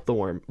I helped the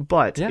worm,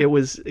 but it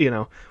was,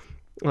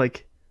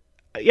 like,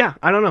 yeah,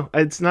 I don't know.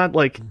 It's not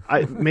like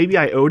maybe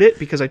I owed it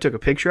because I took a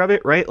picture of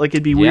it, right? Like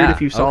it'd be weird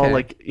if you saw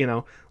like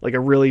a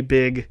really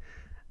big,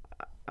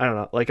 I don't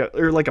know, like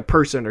a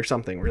person or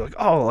something where you're like,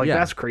 oh, like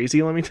that's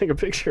crazy. Let me take a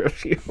picture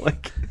of you.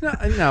 Like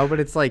no,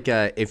 but it's like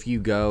if you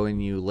go and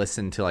you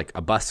listen to like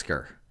a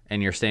busker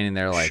and you're standing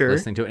there like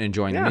listening to it and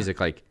enjoying the music,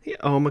 like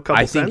owe them a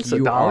couple cents,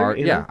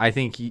 $1. I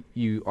think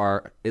you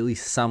are at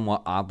least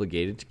somewhat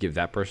obligated to give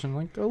that person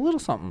like a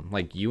little something.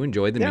 Like you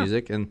enjoy the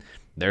music and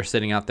they're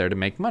sitting out there to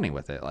make money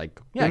with it. Like,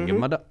 give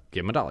them $1,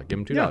 give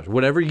them $2.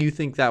 Whatever you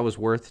think that was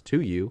worth to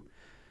you,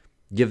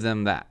 give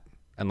them that.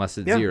 Unless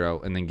it's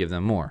zero, and then give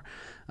them more.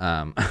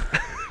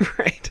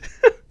 Right.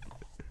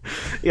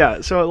 Yeah,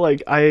 so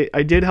like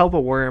I did help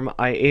a worm.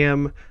 I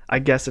am, I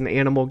guess, an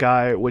animal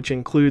guy, which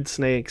includes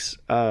snakes.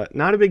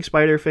 Not a big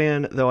spider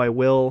fan, though I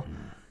will,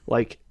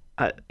 like,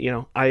 I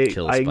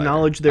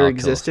acknowledge their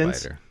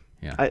existence.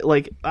 Yeah.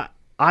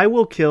 I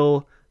will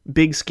kill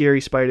big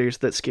scary spiders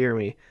that scare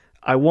me.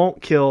 I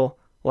won't kill,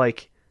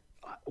 like,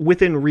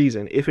 within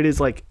reason. If it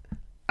is, like,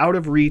 out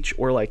of reach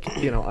or, like,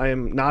 I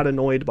am not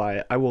annoyed by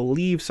it, I will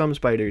leave some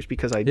spiders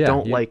because I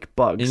don't like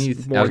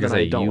bugs more than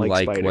I don't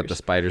like spiders. What the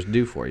spiders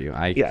do for you.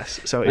 Yes,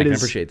 so I can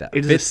appreciate that.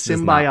 It is a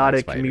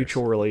symbiotic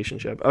mutual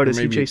relationship. Oh, does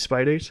he chase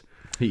spiders?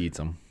 He eats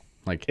them.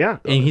 Like, yeah.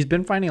 And he's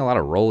been finding a lot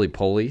of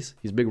roly-polies.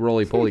 He's a big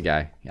roly-poly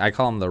guy. I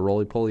call him the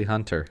roly-poly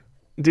hunter.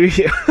 Do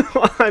you?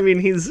 Well, I mean,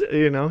 he's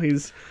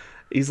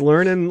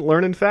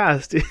learning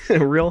fast.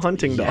 A real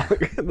hunting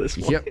dog at this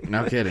point. Yep,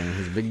 no kidding.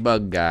 He's a big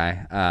bug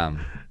guy.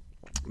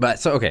 But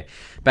so, okay,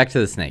 back to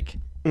the snake.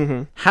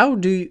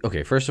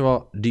 Mm-hmm. First of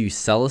all, do you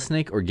sell a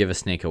snake or give a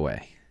snake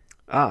away?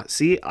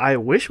 See, I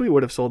wish we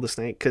would have sold the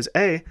snake because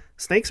A,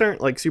 snakes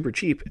aren't like super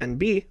cheap, and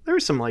B, there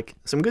was some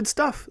good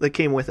stuff that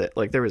came with it.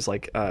 Like there was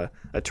like a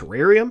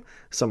terrarium,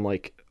 some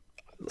like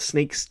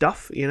snake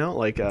stuff,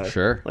 like a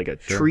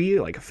tree,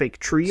 like a fake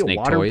tree, snake a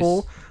water toys.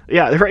 Bowl.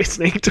 Yeah, right,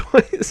 snake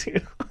toys.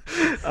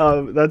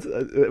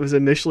 It was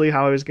initially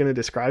how I was going to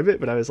describe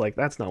it, but I was like,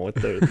 that's not what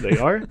they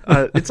are.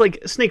 It's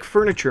like snake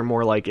furniture,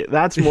 more like it.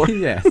 That's more.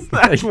 Yes,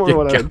 that's more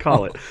what I would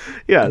call it.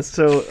 Yeah.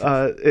 So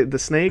the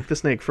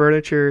snake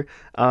furniture,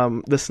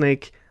 the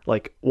snake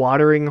like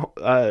watering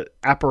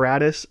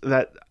apparatus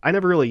that I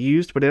never really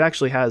used, but it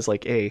actually has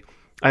like I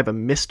have a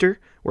mister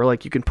where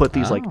like you can put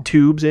these like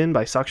tubes in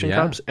by suction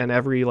cups, and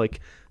every like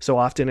so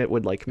often it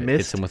would like mist.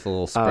 Hits him with a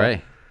little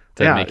spray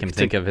to make him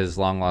think of his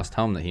long lost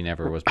home that he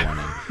never was born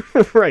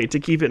in. Right, to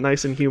keep it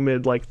nice and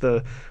humid, like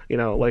the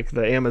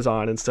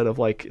Amazon instead of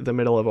like the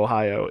middle of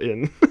Ohio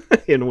in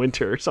in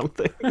winter or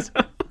something.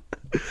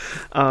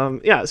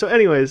 So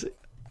anyways,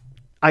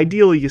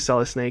 ideally you sell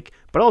a snake,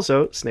 but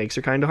also snakes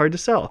are kind of hard to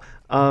sell.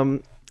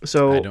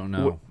 So I don't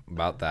know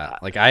about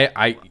that. Like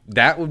I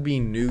that would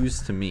be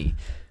news to me.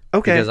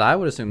 Okay. Because I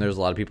would assume there's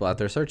a lot of people out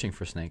there searching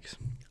for snakes.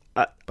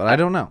 But I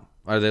don't know.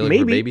 Are they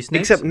looking for baby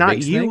snakes? Except not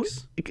big you.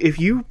 Snakes?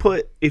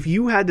 If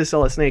you had to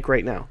sell a snake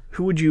right now,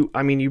 who would you?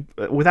 I mean, you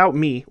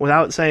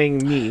without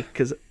saying me,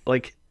 because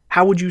like,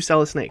 how would you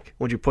sell a snake?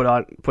 Would you put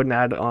an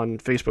ad on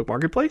Facebook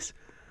Marketplace?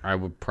 I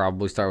would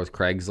probably start with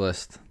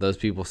Craigslist. Those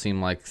people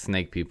seem like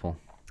snake people.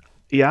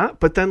 Yeah,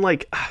 but then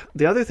like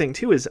the other thing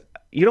too is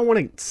you don't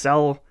want to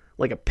sell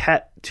like a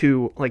pet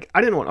to like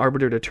I didn't want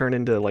Arbiter to turn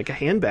into like a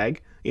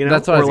handbag.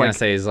 That's what I was going to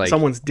say is like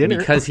someone's dinner.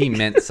 Because he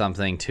meant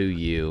something to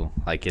you,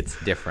 like it's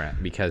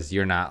different because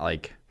you're not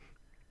like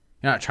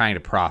you're not trying to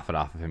profit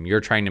off of him.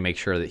 You're trying to make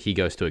sure that he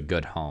goes to a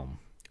good home.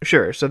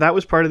 Sure. So that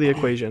was part of the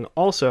equation.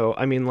 Also,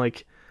 I mean,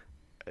 like,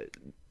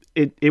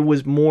 it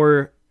was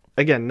more,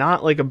 again,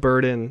 not like a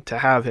burden to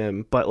have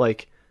him, but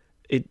like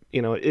it,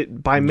 you know,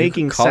 it by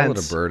making call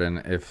sense. It a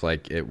burden if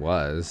like it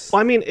was.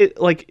 Well, I mean, it,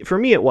 like, for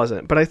me it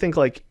wasn't, but I think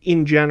like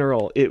in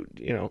general it,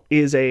 you know,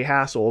 is a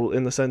hassle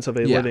in the sense of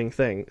a living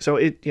thing. So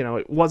it, you know,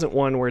 it wasn't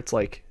one where it's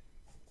like,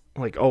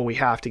 oh, we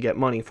have to get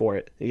money for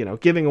it. You know,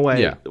 giving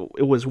away,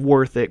 it was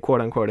worth it, quote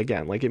unquote,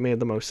 again. Like, it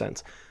made the most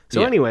sense.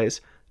 So anyways,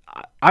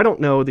 I don't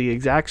know the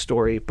exact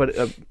story, but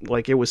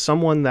like, it was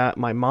someone that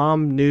my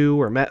mom knew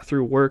or met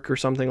through work or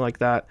something like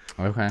that.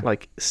 Okay.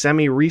 Like,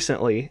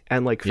 semi-recently,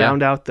 and like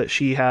found out that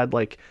she had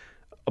like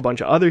a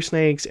bunch of other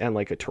snakes and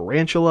like a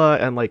tarantula,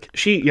 and like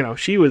she, you know,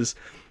 she was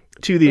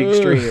to the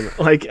extreme.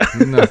 Like,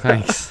 no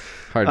thanks.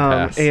 Hard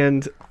pass.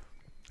 And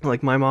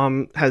like, my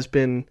mom has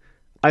been,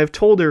 I've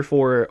told her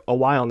for a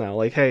while now,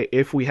 like, hey,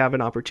 if we have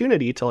an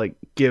opportunity to like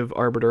give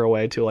Arbiter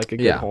away to like a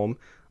good home,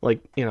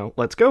 like, you know,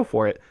 let's go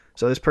for it.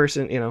 So this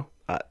person, you know,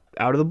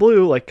 out of the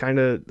blue, like, kind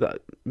of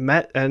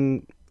met,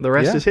 and the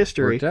rest is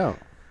history. Worked out.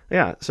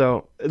 Yeah.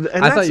 So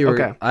I thought you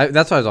were. Okay.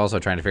 That's what I was also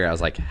trying to figure out. I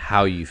was like,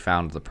 how you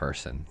found the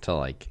person to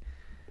like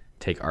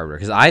take Arbiter,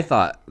 because I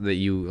thought that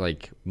you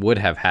like would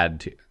have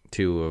had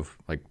to have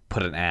like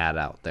put an ad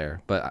out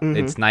there, but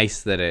it's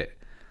nice that it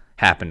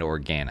happened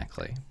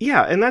organically.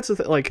 Yeah, and that's the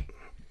thing. Like,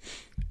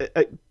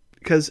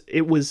 because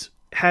it was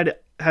had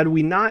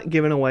we not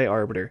given away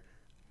Arbiter,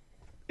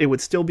 it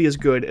would still be as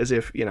good as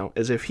if, you know,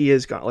 as if he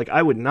is gone. Like,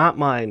 I would not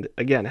mind,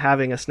 again,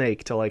 having a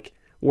snake to like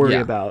worry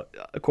about,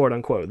 quote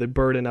unquote, the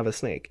burden of a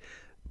snake.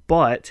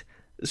 But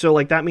so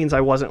like, that means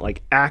I wasn't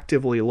like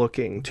actively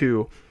looking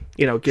to,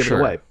 you know, give it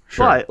away.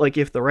 Sure. But like,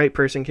 if the right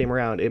person came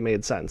around, it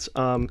made sense.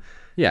 And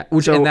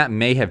that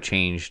may have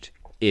changed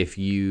if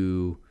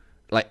you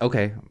like,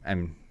 okay, I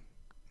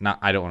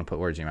don't want to put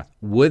words in your mouth.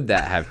 Would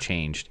that have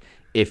changed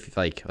if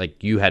like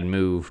you had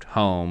moved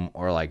home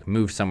or like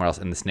moved somewhere else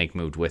and the snake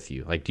moved with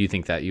you? Like, do you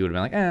think that you would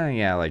have been like,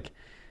 yeah, like,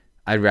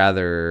 I'd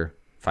rather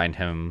find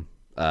him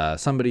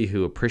somebody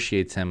who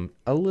appreciates him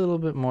a little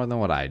bit more than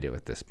what I do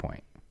at this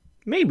point?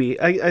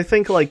 Maybe. I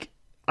think like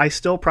I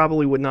still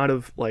probably would not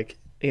have, like,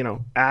 you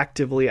know,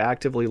 actively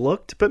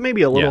looked, but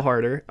maybe a little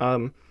harder.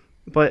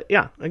 But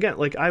yeah, again,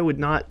 like, I would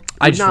not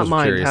mind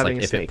curious, having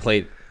like, a snake. If it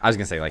played, I was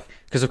gonna say, like,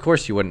 because of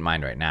course you wouldn't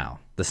mind right now.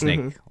 The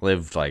snake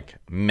lived like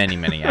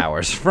many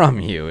hours from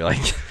you,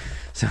 like.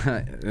 So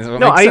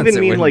no, I even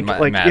mean like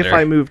if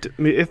I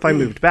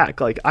moved back,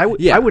 like, I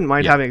wouldn't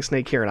mind having a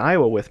snake here in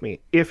Iowa with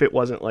me if it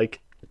wasn't like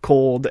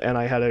cold and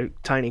I had a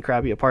tiny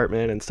crappy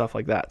apartment and stuff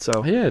like that.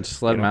 So yeah,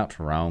 just let him out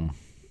to roam.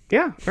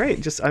 Yeah, right.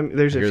 Just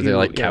there's a few. They're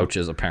like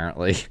couches,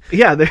 apparently.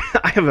 Yeah,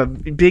 I have a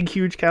big,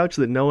 huge couch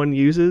that no one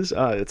uses.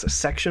 It's a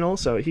sectional,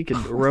 so he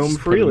can roam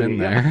freely. Put him in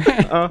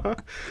there.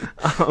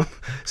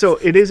 So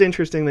it is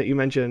interesting that you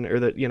mentioned, or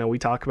that, you know, we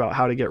talk about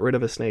how to get rid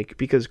of a snake,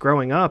 because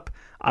growing up,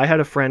 I had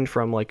a friend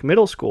from like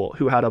middle school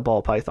who had a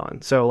ball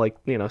python. So like,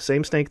 you know,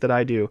 same snake that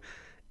I do,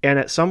 and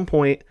at some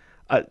point,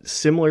 a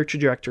similar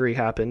trajectory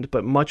happened,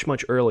 but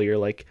much earlier.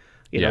 Like,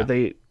 you know,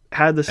 they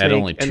had the snake at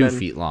only 2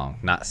 feet long,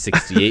 not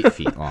 68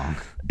 feet long.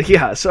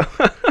 Yeah, so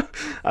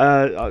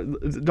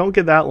don't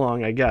get that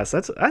long, I guess.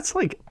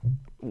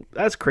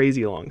 That's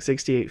crazy long,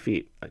 68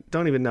 feet. I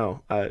don't even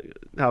know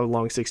how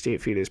long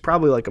 68 feet is.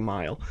 Probably like a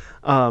mile.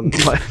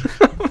 But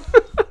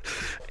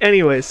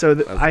anyway,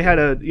 so I had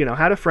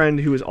a friend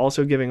who was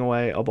also giving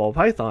away a ball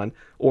python,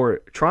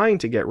 or trying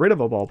to get rid of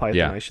a ball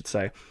python, I should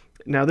say.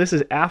 Now, this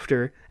is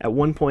after, at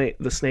one point,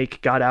 the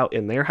snake got out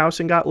in their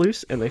house and got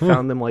loose, and they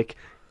found them like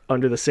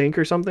under the sink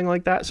or something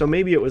like that. So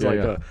maybe it was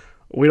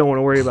we don't want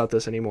to worry about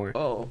this anymore.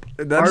 Oh,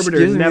 that's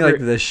giving me like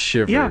the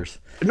shivers.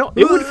 Yeah, no,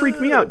 it would freak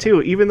me out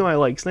too, even though I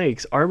like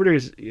snakes.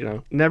 Arbiter's, you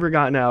know, never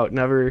gotten out,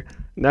 never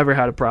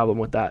had a problem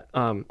with that,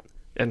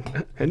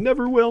 and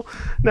never will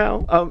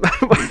now.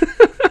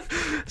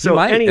 So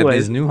anyway,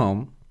 his new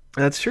home.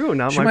 That's true.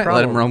 Not my might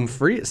problem. Let him roam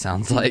free. It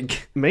sounds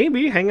like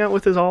maybe hang out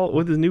with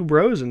his new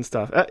bros and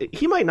stuff.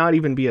 He might not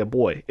even be a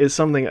boy. Is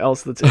something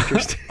else that's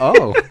interesting.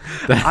 Oh,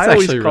 that's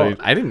actually really.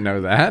 I didn't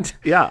know that.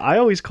 Yeah, I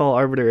always call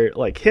Arbiter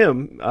like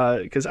him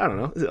because I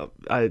don't know.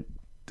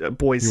 A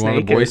boy snake.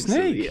 Want a boy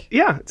snake?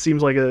 Yeah, it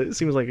seems like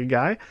a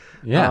guy.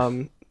 Yeah.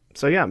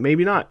 So yeah,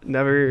 maybe not.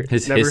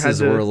 His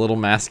hisses were a little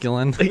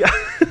masculine. Yeah.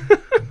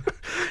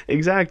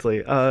 Exactly.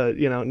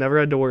 You know, never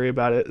had to worry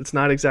about it. It's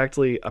not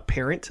exactly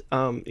apparent,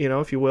 you know,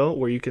 if you will,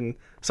 where you can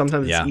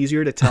sometimes it's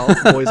easier to tell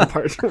boys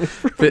apart from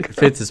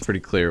Fitz is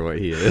pretty clear what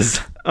he is.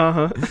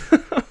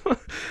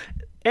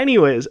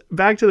 Anyways,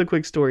 back to the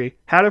quick story.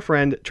 Had a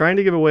friend trying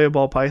to give away a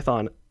ball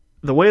python.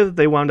 The way that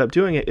they wound up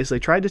doing it is they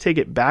tried to take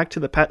it back to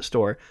the pet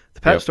store.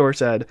 The pet store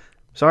said,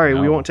 "Sorry,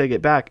 we won't take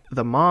it back."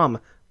 The mom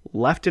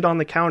left it on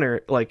the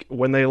counter, like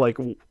when they like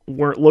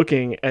weren't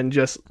looking, and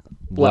just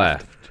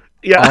left.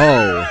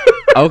 Yeah.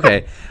 Oh,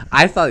 okay.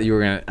 I thought it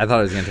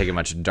was gonna take a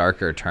much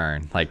darker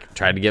turn. Like,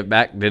 tried to get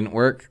back, didn't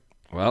work.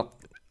 Well,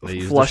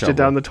 flushed it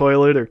down the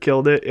toilet or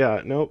killed it.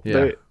 Yeah, nope.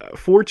 Yeah.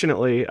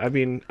 Fortunately, I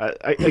mean,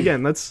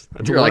 again, that's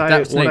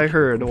what I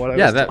heard.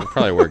 That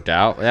probably worked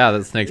out. Yeah,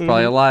 that snake's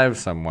probably alive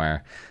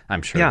somewhere.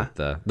 I'm sure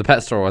that the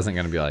pet store wasn't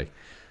going to be like,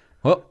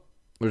 well,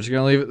 we're just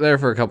going to leave it there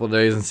for a couple of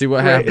days and see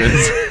what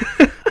happens.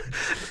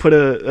 Put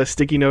a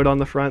sticky note on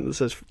the front that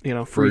says,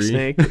 free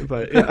snake.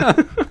 But yeah.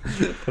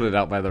 Put it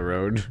out by the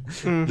road.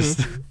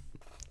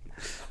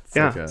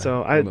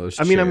 So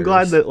I mean, I'm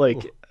glad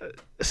that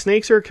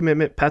snakes are a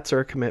commitment, pets are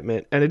a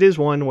commitment, and it is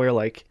one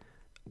where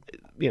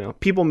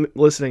people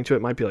listening to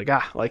it might be like,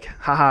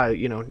 haha,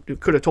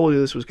 could have told you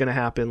this was going to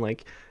happen,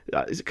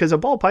 because a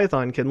ball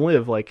python can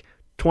live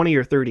 20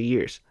 or 30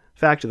 years.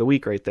 Fact of the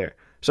week right there.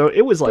 So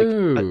it was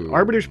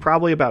Arbiter's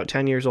probably about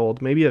 10 years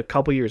old, maybe a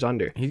couple years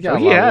under. He's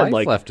got a lot of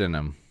life left in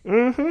him.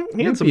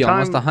 He had some time.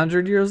 Almost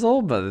 100 years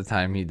old by the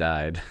time he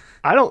died.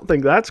 I don't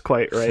think that's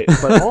quite right,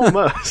 but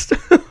almost.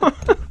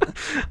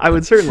 I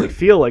would certainly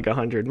feel like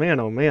 100. Man,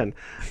 oh man.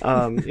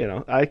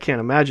 I can't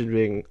imagine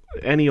being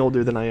any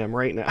older than I am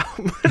right now.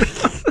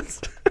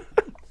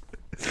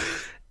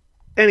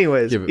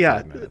 Anyways,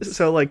 yeah.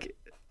 So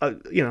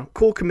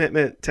cool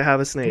commitment to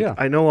have a snake. Yeah.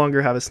 I no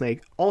longer have a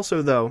snake.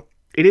 Also, though,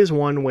 it is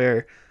one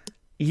where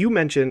you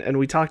mentioned, and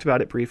we talked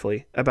about it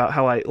briefly, about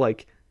how I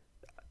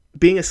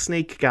being a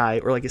snake guy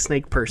or a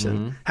snake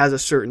person has a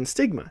certain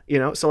stigma,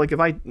 So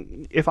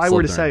if I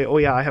were to say, oh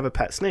yeah, I have a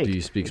pet snake. Do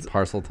you speak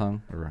parcel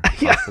tongue or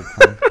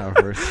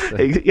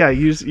tongue? Yeah,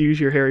 use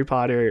your Harry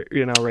Potter,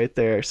 right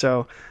there.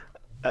 So,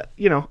 I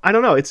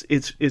don't know.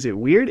 Is it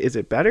weird? Is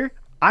it better?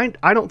 I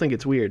don't think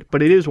it's weird,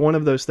 but it is one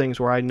of those things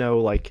where I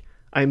know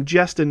I'm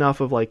just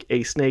enough of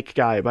a snake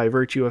guy by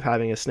virtue of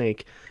having a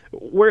snake,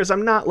 whereas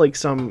I'm not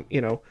some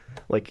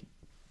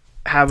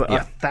have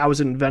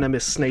 1,000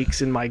 venomous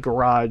snakes in my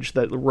garage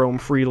that roam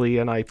freely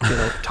and I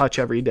touch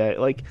every day.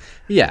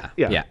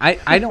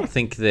 I don't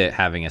think that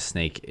having a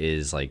snake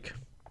is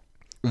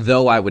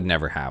though I would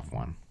never have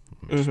one.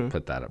 Just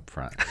put that up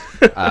front.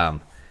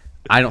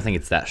 I don't think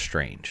it's that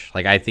strange.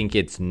 I think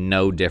it's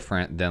no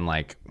different than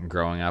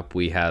growing up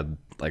we had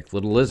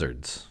little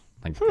lizards.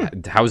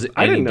 How is it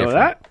any I didn't know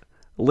different? That.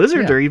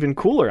 Lizards are even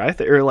cooler.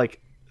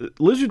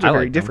 Lizards are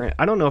very different.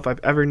 I don't know if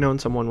I've ever known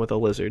someone with a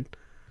lizard.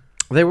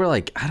 They were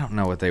I don't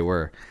know what they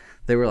were.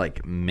 They were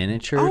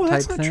miniature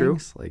type things. True.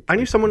 I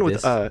knew someone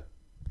with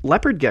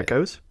leopard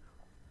geckos.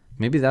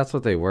 Maybe that's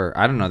what they were.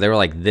 I don't know. They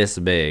were this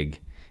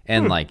big,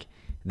 and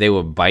they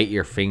would bite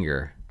your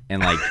finger,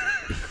 and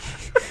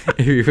if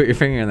you put your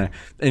finger in there,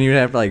 and you'd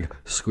have to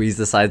squeeze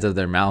the sides of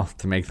their mouth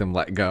to make them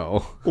let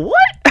go. What?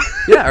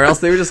 Yeah, or else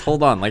they would just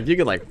hold on. You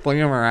could fling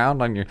them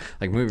around on your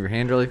move your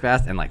hand really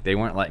fast, and they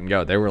weren't letting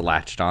go. They were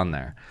latched on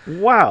there.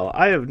 Wow,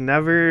 I have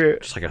never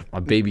just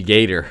a baby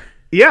gator.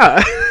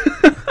 Yeah.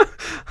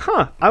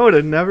 I would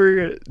have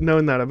never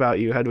known that about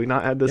you had we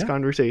not had this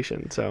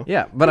conversation. So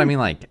yeah, but I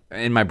mean,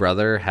 and my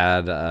brother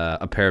had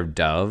a pair of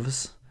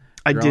doves.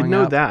 I did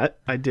know that.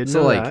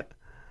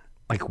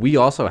 We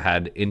also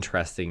had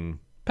interesting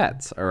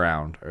pets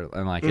around,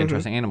 and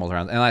interesting animals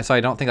around, and so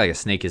I don't think a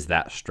snake is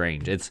that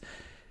strange.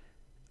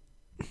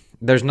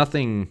 There's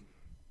nothing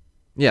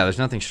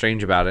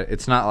strange about it.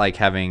 It's not like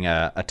having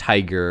a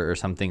tiger or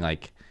something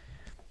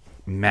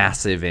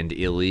massive and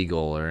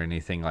illegal or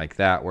anything like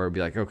that, where it'd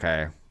be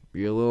okay,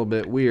 you're a little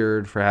bit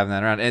weird for having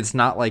that around. And it's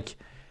not like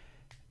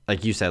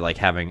you said,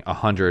 having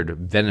 100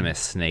 venomous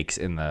snakes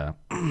in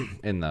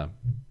the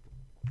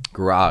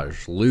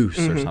garage loose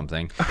or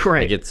something.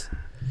 Right. It's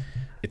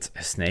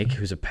a snake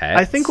who's a pet.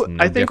 I think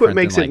what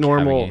makes it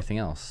normal. Anything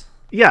else.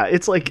 Yeah,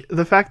 it's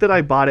the fact that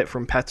I bought it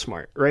from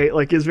PetSmart, right?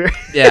 Is very.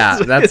 Yeah,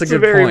 that's a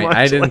good point.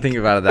 I didn't think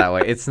about it that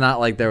way. It's not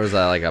like there was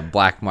a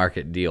black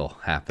market deal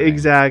happening.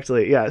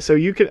 Exactly. Yeah. So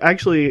you could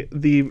actually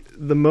the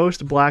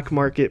most black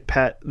market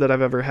pet that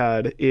I've ever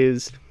had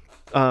is,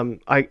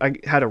 I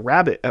had a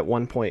rabbit at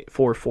one point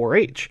for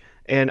 4-H,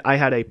 and I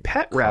had a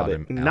pet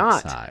rabbit,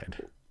 not.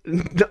 Outside.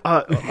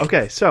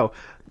 Okay, so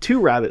 2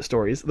 rabbit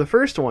stories. The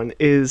first one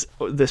is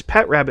this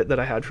pet rabbit that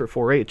I had for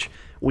 4-H.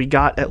 We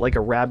got at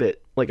a rabbit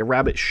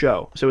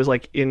show. So it was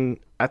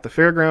at the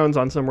fairgrounds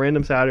on some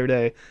random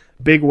Saturday,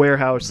 big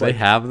warehouse. They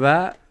have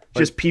that?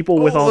 Just people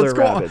with all their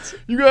rabbits.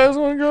 You guys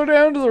want to go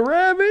down to the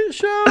rabbit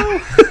show?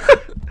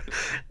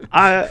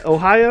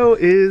 Ohio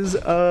is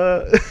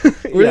were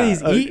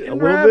these eating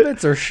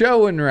rabbits or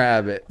showing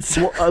rabbits?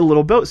 Well, a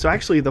little both. So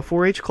actually the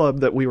 4-H club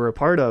that we were a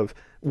part of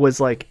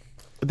was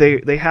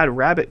they had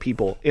rabbit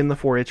people in the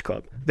 4-H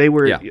club. They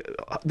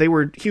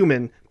were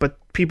human, but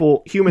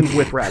humans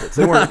with rabbits.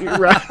 They weren't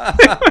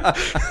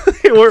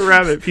they weren't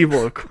rabbit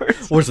people, of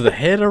course. Was the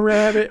head a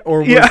rabbit or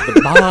was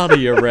the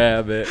body a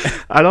rabbit?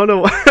 I don't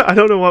know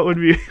what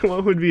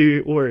would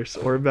be worse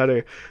or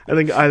better. I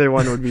think either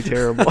one would be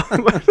terrible.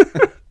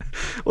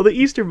 Well, the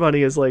Easter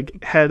Bunny is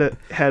head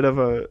of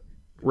a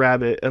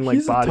rabbit and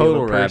he's body a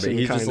total of a person. Rabbit.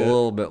 He's kinda. Just a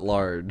little bit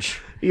large.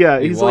 Yeah,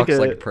 he he's walks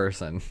like a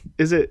person.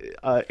 Is it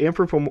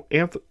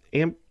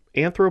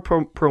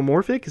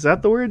anthropomorphic? Is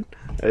that the word?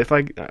 I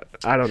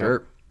don't know.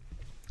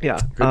 Yeah.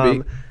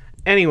 Could be.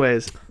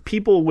 Anyways,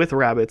 people with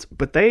rabbits,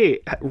 but they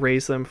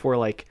raise them for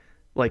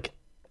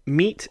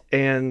meat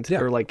and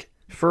or like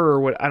fur or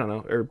what, I don't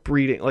know, or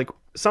breeding, like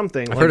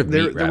something. I've like heard of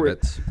meat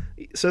rabbits.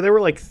 So there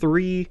were like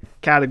 3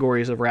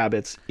 categories of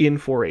rabbits in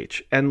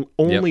 4-H, and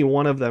only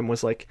one of them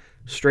was like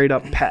straight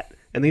up pet.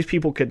 And these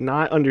people could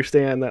not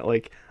understand that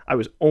like I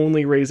was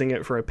only raising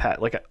it for a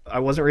pet. Like I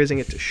wasn't raising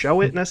it to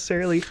show it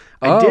necessarily.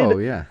 I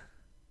did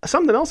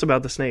something else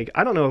about the snake.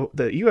 I don't know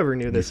that you ever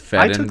knew this.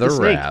 I took the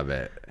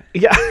rabbit.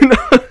 Yeah,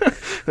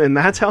 and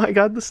that's how I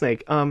got the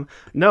snake.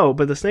 No,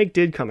 but the snake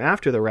did come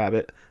after the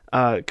rabbit.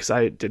 Because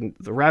the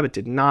rabbit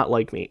did not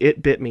like me.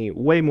 It bit me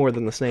way more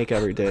than the snake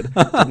ever did.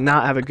 Did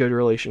not have a good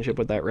relationship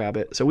with that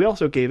rabbit. So we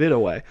also gave it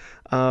away.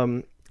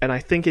 And I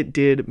think it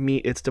did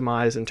meet its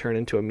demise and turn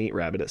into a meat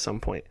rabbit at some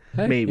point.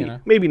 Hey, maybe,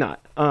 maybe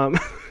not.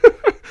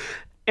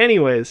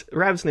 Anyways, the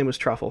rabbit's name was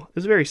Truffle. It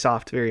was very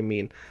soft, very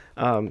mean.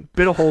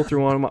 Bit a hole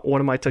through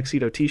one of my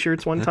tuxedo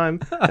t-shirts one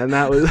time, and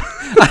that was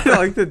I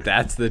like that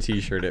that's the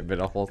t-shirt it bit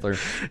a hole through,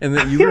 and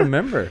that you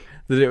remember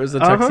that it was a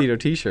tuxedo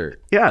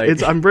t-shirt. Yeah,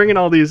 like... I'm bringing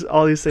all these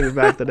things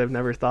back that I've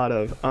never thought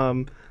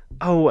of.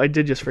 I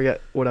did just forget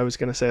what I was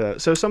going to say though.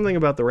 So something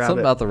about the rabbit.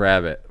 Something about the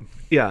rabbit.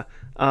 Yeah.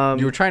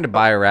 You were trying to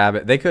buy a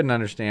rabbit. They couldn't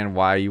understand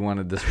why you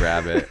wanted this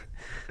rabbit.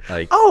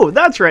 Like, oh,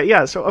 that's right.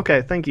 Yeah. So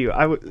okay, thank you.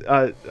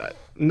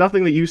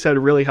 Nothing that you said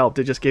really helped.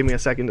 It just gave me a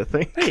second to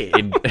think. Hey,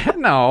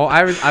 no,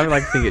 I would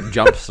like to think it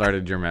jump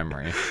started your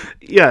memory.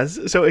 Yes,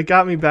 so it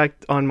got me back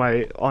on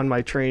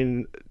my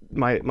train,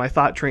 my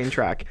thought train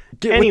track.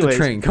 Anyways, with the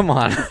train, come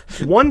on.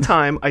 One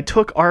time I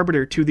took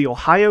Arbiter to the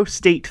Ohio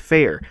State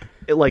Fair.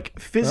 It like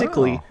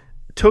physically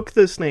took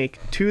the snake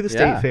to the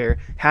state fair,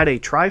 had a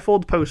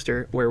trifold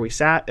poster where we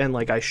sat and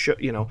like I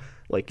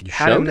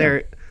had him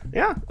there.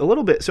 Yeah, a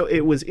little bit. So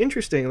it was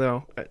interesting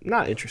though,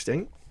 not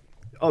interesting.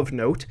 Of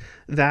note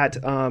that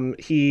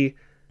he,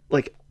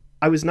 like,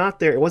 I was not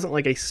there. It wasn't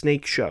like a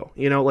snake show,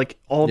 like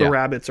all the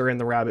rabbits are in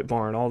the rabbit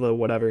barn, all the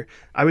whatever.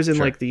 I was in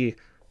like the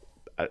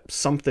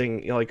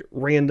something like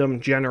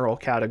random general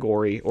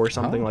category or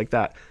something like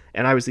that.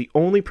 And I was the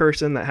only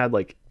person that had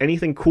like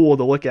anything cool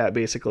to look at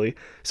basically.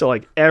 So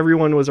like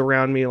everyone was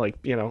around me, like,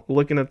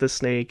 looking at the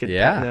snake and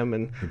petting him,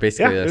 and you're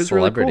basically a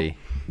celebrity.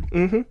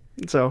 Really cool.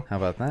 So how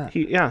about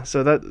that?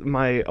 So that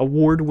my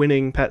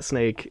award-winning pet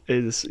snake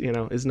is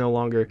no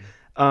longer.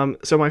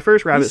 So my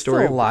first rabbit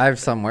story. He's still alive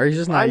somewhere. He's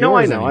just not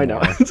yours anymore. I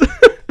know.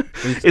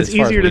 It's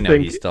easier to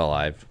think he's still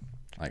alive.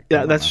 Like,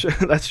 yeah, that's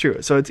that's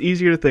true. So it's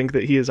easier to think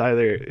that he is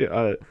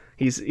either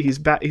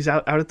he's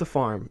out at the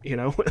farm,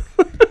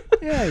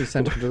 Yeah, you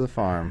sent him to the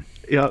farm.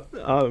 Yeah,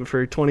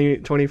 for 20,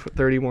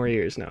 30 more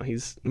years now.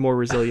 He's more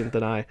resilient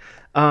than I.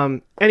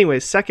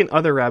 Anyways, second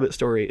other rabbit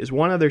story is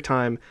one other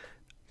time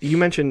you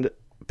mentioned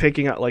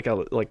picking up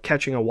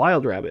catching a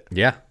wild rabbit.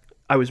 Yeah.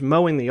 I was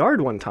mowing the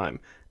yard one time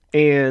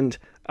and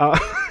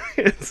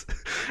it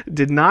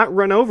did not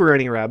run over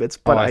any rabbits,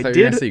 but I did.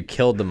 You were gonna say you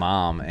killed the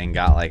mom and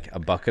got like a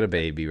bucket of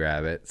baby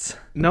rabbits.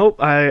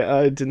 Nope,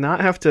 I did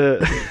not have to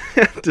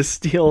to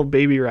steal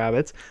baby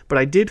rabbits, but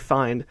I did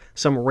find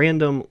some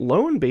random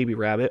lone baby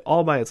rabbit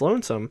all by its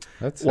lonesome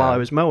while I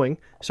was mowing.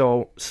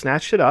 So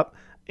snatched it up,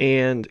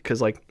 and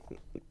because like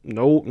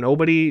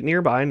nobody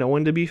nearby, no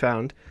one to be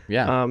found.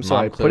 Yeah. So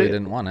Mom I clearly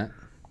didn't want it.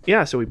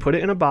 Yeah, so we put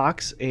it in a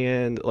box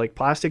and like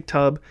plastic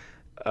tub,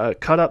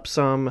 cut up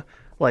some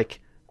like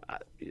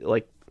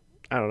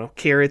I don't know,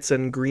 carrots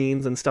and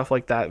greens and stuff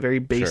like that. Very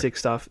basic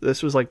stuff.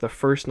 This was like the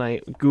first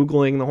night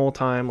Googling the whole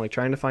time, like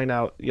trying to find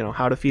out,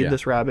 how to feed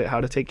this rabbit,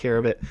 how to take care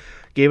of it.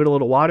 Gave it a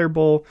little water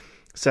bowl,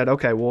 said,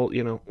 okay,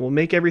 we'll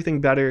make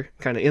everything better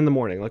kind of in the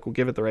morning. Like we'll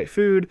give it the right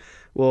food.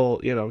 We'll,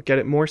 get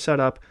it more set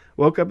up.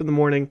 Woke up in the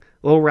morning,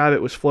 little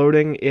rabbit was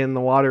floating in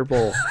the water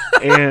bowl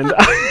and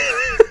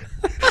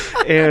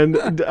and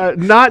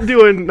not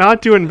doing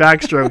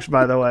backstrokes,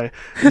 by the way.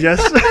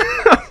 Just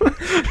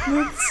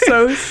that's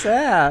so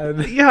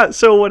sad. Yeah,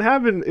 so what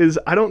happened is,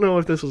 I don't know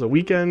if this was a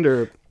weekend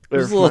or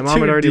if my mom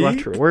had already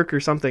left for work or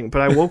something,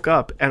 but I woke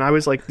up and I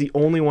was like the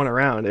only one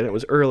around and it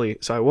was early.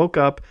 So I woke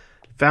up,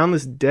 found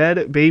this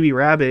dead baby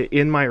rabbit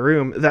in my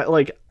room that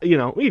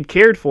we'd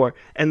cared for.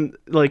 And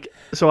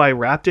so I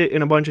wrapped it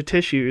in a bunch of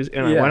tissues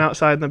and I went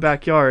outside in the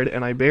backyard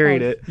and I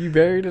buried it. You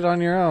buried it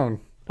on your own.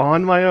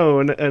 On my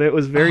own, and it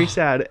was very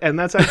sad. And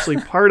that's actually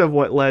part of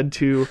what led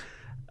to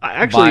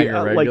actually buying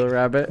a regular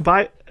rabbit.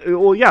 By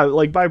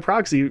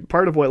proxy,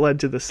 part of what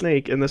led to the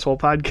snake in this whole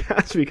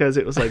podcast, because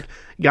it was like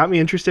got me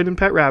interested in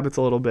pet rabbits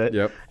a little bit.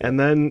 Yep. And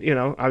then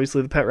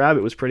obviously the pet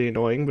rabbit was pretty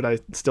annoying, but I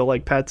still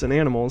like pets and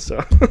animals,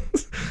 so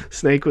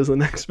snake was the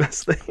next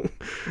best thing.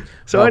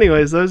 So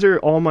anyways, those are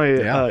all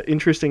my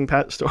interesting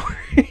pet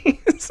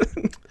stories.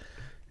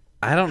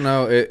 I don't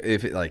know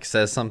if it like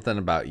says something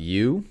about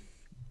you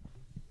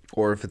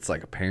or if it's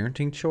like a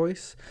parenting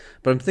choice,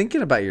 but I'm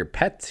thinking about your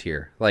pets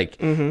here, like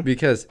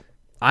because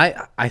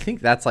I think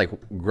that's like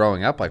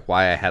growing up, like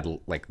why I had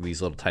like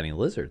these little tiny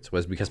lizards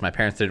was because my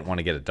parents didn't want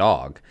to get a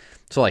dog.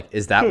 So like,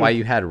 is that why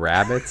you had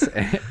rabbits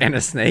and a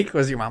snake?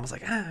 Was your mom was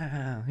like,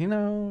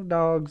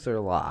 dogs are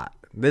a lot.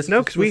 No,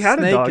 because we had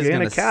a dog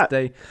and a cat.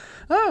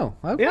 Oh,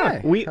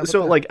 okay.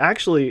 Yeah,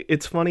 actually,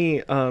 it's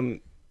funny.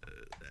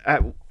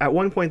 at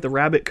one point the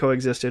rabbit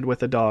coexisted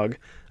with a dog.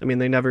 I mean,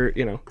 they never,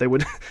 they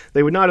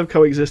would not have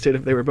coexisted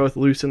if they were both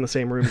loose in the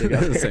same room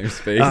together. The same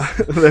space.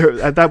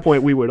 At that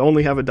point, we would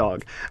only have a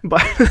dog.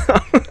 But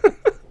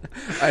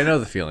I know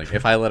the feeling.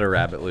 If I let a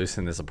rabbit loose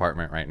in this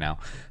apartment right now,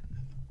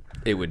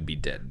 it would be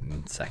dead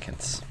in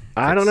seconds.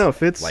 I don't know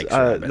if it's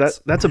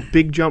that's a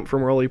big jump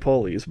from roly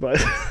polies, but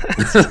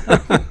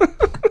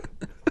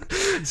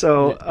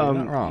so you're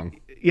not wrong.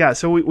 Yeah,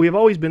 so we've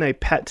always been a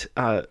pet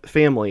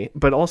family,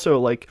 but also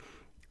like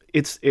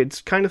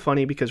it's kind of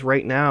funny because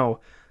right now,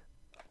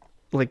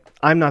 like,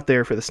 I'm not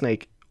there for the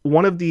snake.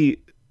 One of the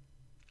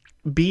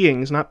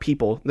beings, not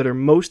people, that are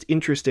most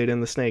interested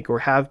in the snake or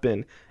have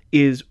been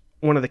is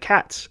one of the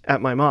cats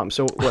at my mom.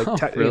 So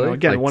like really?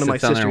 Again, like, one of my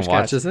sister's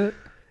cats. Watches it?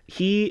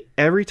 He,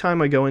 every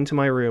time I go into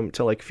my room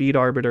to like feed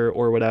Arbiter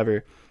or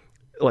whatever,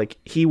 like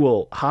he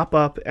will hop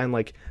up and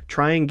like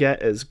try and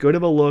get as good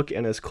of a look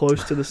and as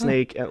close to the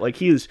snake, and like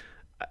he is,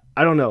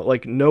 I don't know,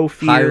 like no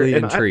fear. Highly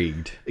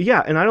intrigued.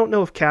 And I don't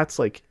know if cats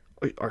like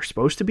are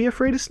supposed to be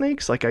afraid of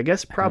snakes. Like I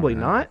guess probably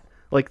not.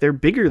 Like they're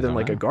bigger than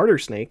like a garter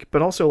snake,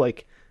 but also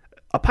like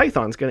a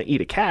python's gonna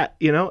eat a cat,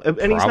 and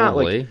probably, he's not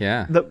like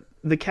yeah.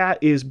 The cat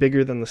is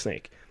bigger than the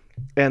snake,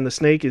 and the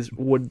snake is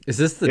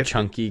this the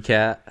chunky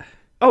cat?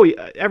 Oh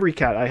yeah, every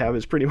cat I have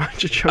is pretty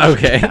much a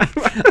chunky cat.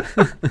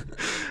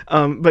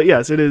 But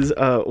yes, it is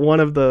one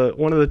of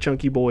the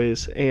chunky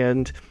boys,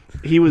 and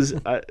he was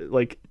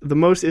like the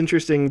most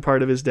interesting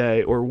part of his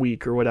day or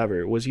week or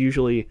whatever was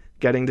usually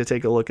getting to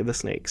take a look at the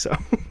snake. So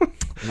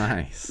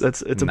nice.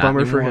 It's a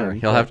bummer for him.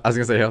 I was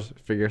gonna say he'll have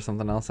to figure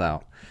something else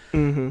out.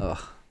 Mm-hmm.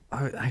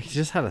 I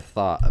just had a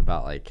thought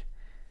about like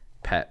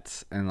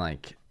pets and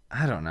like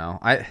I don't know.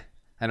 I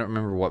don't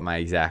remember what my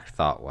exact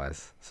thought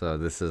was. So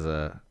this is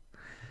a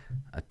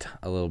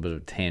little bit of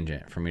a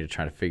tangent for me to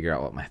try to figure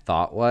out what my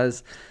thought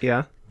was.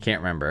 Yeah.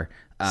 Can't remember.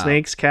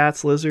 Snakes,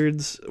 cats,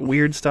 lizards,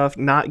 weird stuff,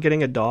 not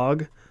getting a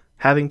dog,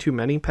 having too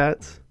many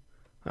pets.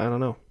 I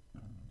don't know.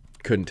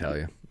 Couldn't tell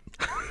you.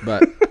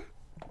 But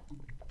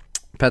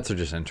pets are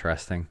just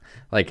interesting.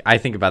 Like, I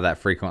think about that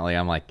frequently.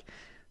 I'm like,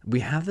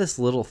 we have this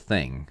little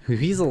thing.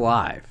 He's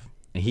alive.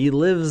 He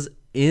lives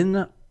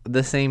in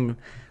the same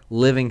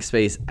living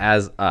space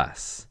as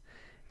us.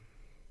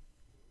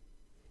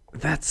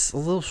 That's a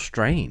little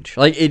strange.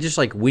 Like, it just,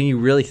 like, when you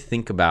really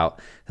think about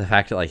the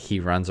fact that, like, he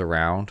runs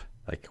around,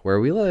 like, where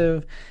we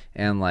live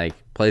and, like,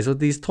 plays with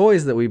these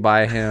toys that we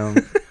buy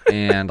him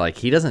and, like,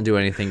 he doesn't do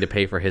anything to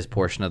pay for his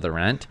portion of the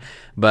rent,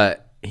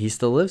 but he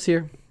still lives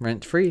here,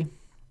 rent-free.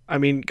 I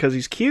mean, because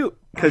he's cute.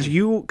 Because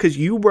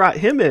you brought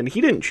him in.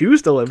 He didn't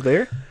choose to live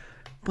there.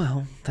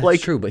 Well,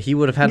 that's true, but he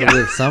would have had to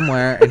live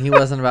somewhere, and he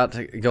wasn't about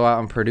to go out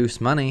and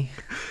produce money.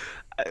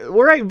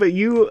 Right, but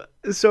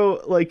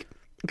so, like...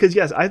 Because,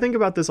 yes, I think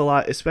about this a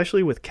lot,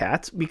 especially with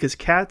cats, because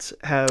cats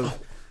have,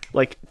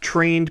 like,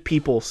 trained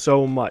people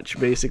so much,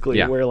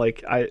 basically, where,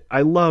 like,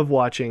 I love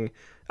watching...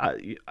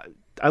 I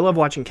love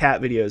watching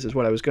cat videos is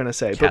what I was going to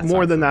say. But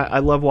more than that, I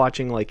love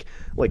watching, like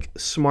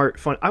smart,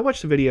 fun... I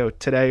watched a video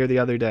today or the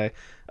other day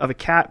of a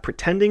cat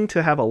pretending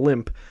to have a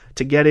limp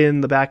to get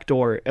in the back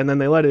door, and then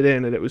they let it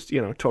in, and it was,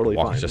 totally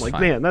fine. Like,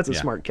 fine. Man, that's a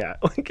smart cat.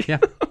 Like, yeah,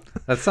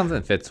 that's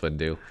something Fitz would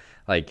do.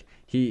 Like,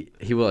 he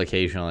will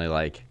occasionally,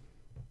 like...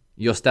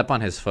 You'll step on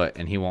his foot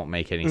and he won't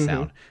make any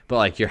sound. But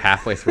like you're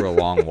halfway through a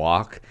long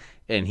walk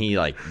and he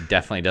like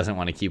definitely doesn't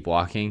want to keep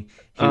walking.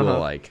 He will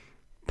like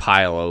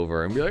pile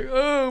over and be like,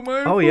 "Oh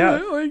my foot, yeah,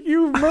 like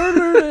you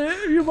murdered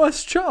it. You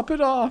must chop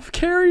it off.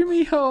 Carry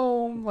me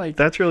home." Like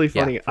that's really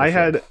funny. I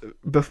had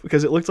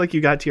because it looked like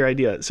you got to your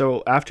idea.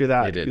 So after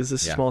that, because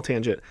this is a small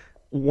tangent,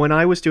 when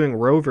I was doing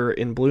Rover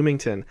in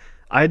Bloomington,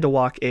 I had to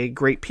walk a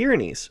Great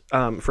Pyrenees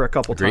for a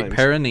couple times. Great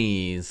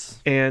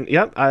Pyrenees. And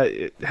yep,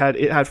 it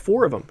had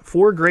 4 of them.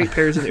 4 great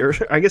pairs of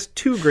knees. I guess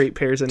 2 great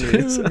pairs of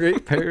knees. 2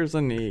 great pairs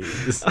of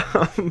knees.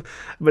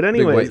 But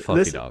anyway, big white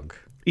fluffy dog.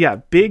 Yeah,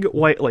 big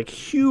white, like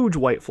huge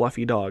white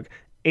fluffy dog.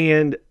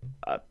 And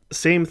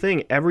same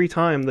thing, every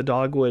time the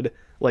dog would,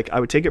 like,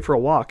 I would take it for a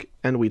walk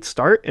and we'd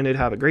start and it'd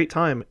have a great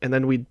time. And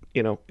then we'd,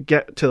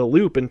 get to the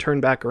loop and turn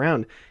back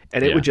around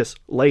and it would just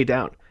lay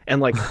down. And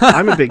like,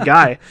 I'm a big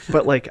guy,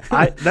 but like,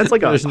 that's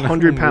like a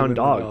 100-pound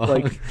dog.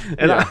 Like,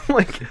 and I'm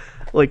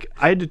like,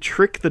 I had to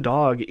trick the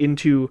dog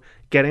into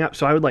getting up.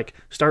 So I would like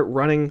start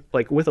running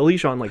like with a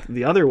leash on, like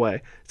the other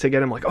way to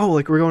get him like, oh,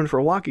 like we're going for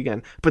a walk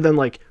again, but then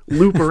like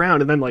loop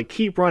around and then like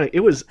keep running.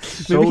 It was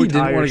so Maybe he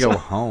tiresome. didn't want to go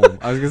home.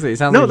 I was gonna say, it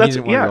sounds like he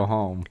didn't want to go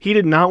home. He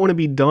did not want to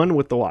be done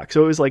with the walk.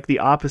 So it was like the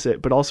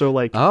opposite, but also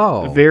like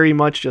very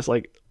much just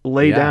like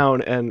lay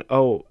down and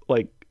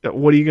like,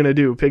 what are you gonna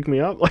do? Pick me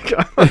up? Like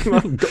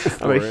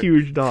I'm a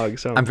huge dog,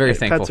 so I'm very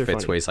thankful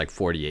Fitz weighs like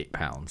 48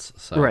 pounds.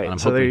 So right, I'm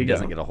so hoping he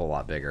doesn't get a whole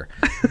lot bigger.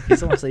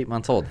 He's almost 8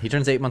 months old. He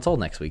turns 8 months old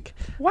next week.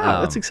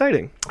 Wow, that's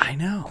exciting. I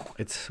know,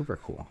 it's super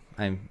cool.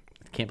 I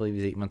can't believe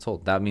he's 8 months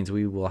old. That means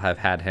we will have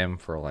had him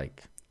for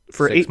like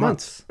 8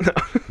 months.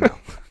 No,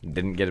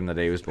 didn't get him the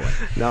day he was born.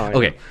 No.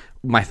 Okay,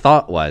 my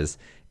thought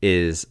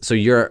is so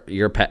you're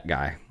a pet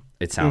guy.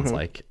 It sounds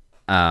like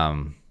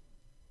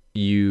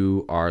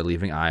you are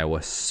leaving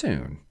Iowa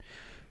soon.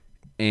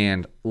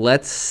 And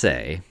let's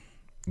say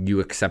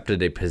you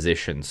accepted a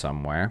position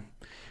somewhere.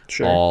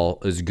 Sure. All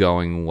is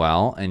going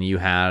well, and you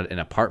had an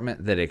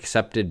apartment that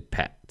accepted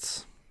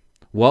pets.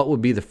 What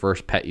would be the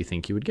first pet you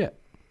think you would get?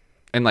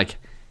 And like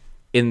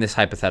in this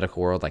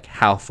hypothetical world, like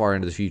how far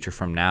into the future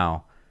from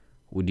now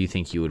would you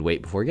think you would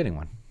wait before getting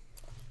one?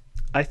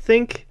 I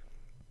think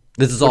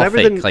this is all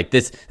fake. Like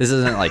this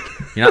isn't like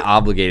you're not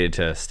obligated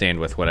to stand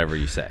with whatever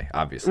you say,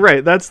 obviously.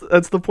 Right. That's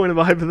the point of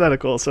a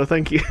hypothetical. So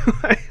thank you.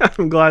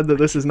 I'm glad that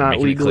this is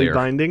not legally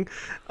binding.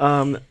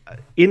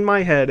 In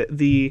my head,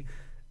 the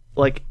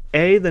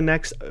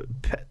next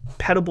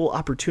petable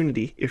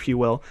opportunity, if you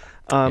will,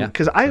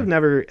 because I've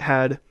never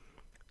had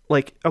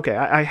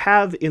I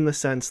have in the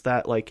sense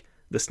that like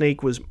the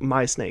snake was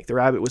my snake, the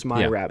rabbit was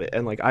my rabbit,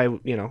 and like I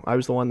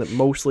was the one that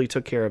mostly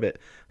took care of it.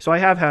 So I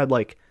have had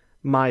like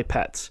my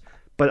pets,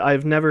 but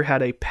I've never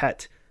had a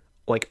pet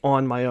like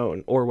on my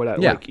own or what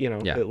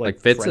like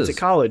Fitz friends at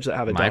college that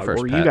have a dog,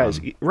 or you guys,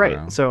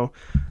 right? So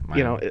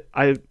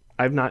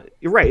I've not.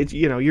 You're right. It's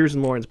yours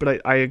and Lauren's,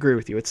 but I agree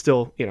with you. It's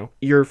still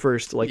your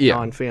first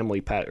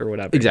non-family pet or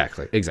whatever.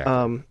 Exactly.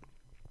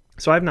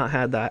 So I've not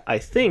had that. I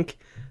think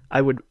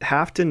I would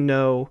have to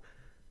know,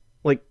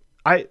 like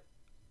I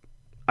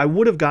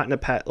would have gotten a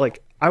pet.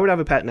 Like I would have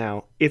a pet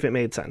now if it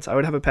made sense. I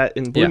would have a pet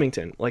in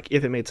Bloomington, like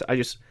if it made sense. I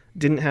just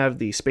didn't have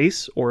the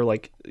space or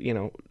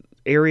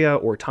area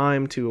or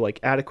time to like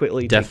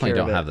adequately. Definitely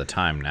don't have the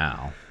time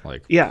now.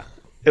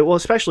 Well,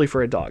 especially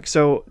for a dog.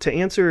 So to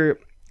answer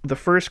the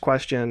first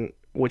question,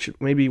 which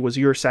maybe was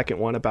your second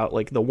one about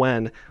like the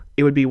when,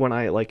 it would be when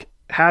I like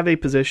have a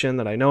position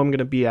that I know I'm going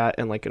to be at,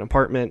 and like an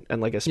apartment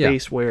and like a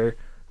space where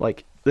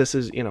like this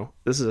is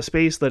a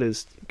space that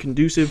is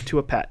conducive to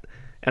a pet.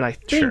 And I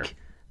think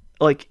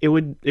like it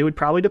would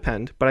probably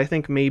depend, but I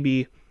think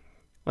maybe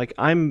like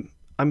I'm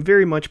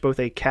very much both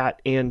a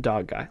cat and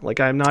dog guy. Like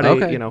I'm not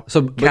but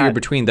you're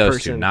between those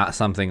person. Two, not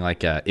something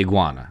like a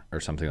iguana or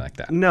something like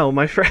that. No,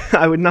 my friend,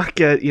 I would not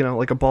get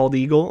like a bald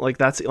eagle. Like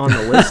that's on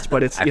the list,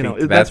 but it's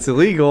that's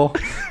illegal.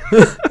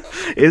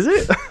 Is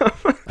it?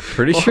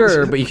 Pretty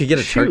sure, but you could get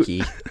a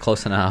turkey.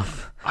 Close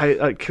enough.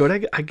 I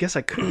guess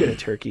I could get a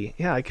turkey.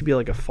 Yeah, I could be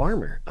like a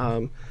farmer.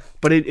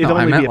 But it only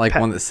I meant be a like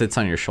pet. one that sits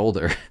on your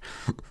shoulder.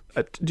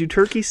 Do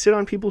turkeys sit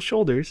on people's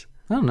shoulders?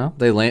 I don't know.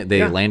 They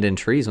land in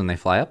trees when they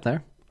fly up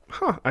there.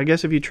 Huh. I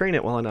guess if you train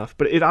it well enough,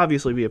 but it'd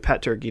obviously be a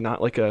pet turkey,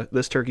 not like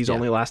this turkey's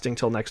only lasting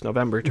till next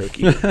November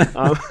turkey.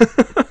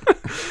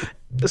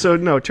 So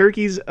no,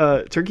 turkey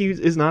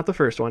is not the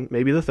first one,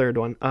 maybe the third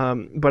one.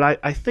 But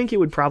I think it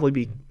would probably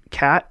be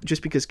cat,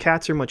 just because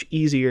cats are much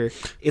easier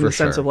in the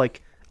sense of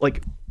like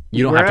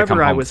you don't have to come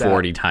home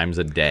 40 times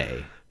a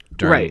day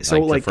during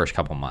the first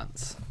couple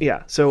months.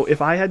 Yeah. So if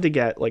I had to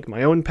get like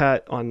my own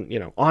pet on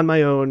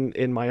my own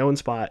in my own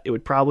spot, it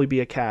would probably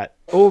be a cat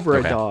over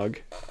a dog.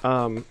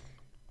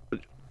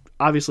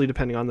 Obviously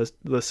depending on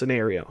the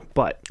scenario,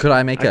 but could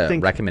I make a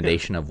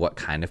recommendation of what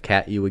kind of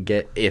cat you would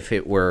get if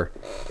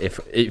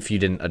you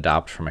didn't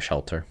adopt from a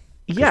shelter?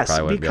 Yes,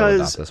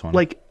 because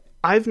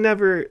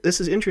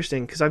this is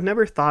interesting because I've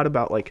never thought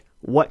about like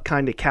what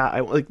kind of cat I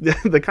like.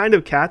 The kind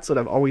of cats that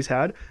I've always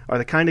had are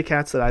the kind of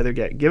cats that either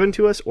get given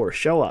to us or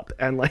show up,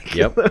 and like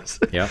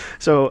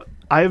So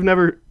I've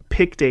never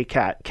picked a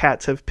cat.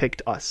 Cats have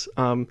picked us.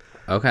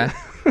 Okay.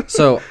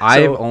 So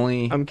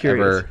I'm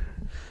curious.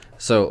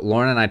 So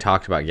Lauren and I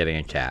talked about getting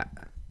a cat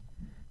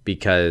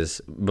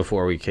because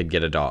before we could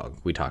get a dog,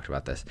 we talked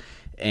about this,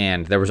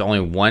 and there was only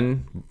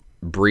one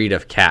breed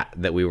of cat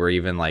that we were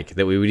even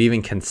that we would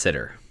even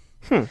consider.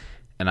 And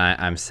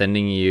I'm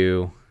sending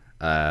you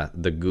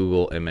the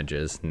Google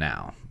images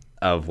now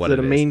of what it is.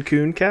 Is it a Maine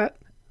Coon cat?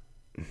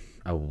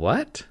 A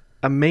what?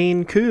 A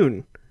Maine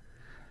Coon.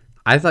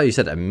 I thought you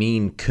said a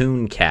Mean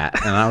Coon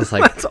cat, and I was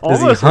like,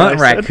 does he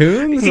hunt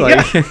raccoons?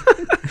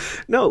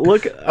 No,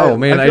 look. Oh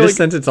man, I just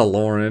sent it to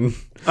Lauren.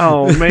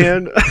 Oh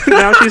man,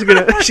 now she's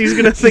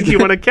gonna think you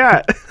want a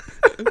cat.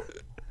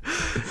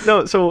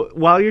 No, so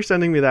while you're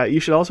sending me that, you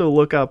should also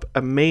look up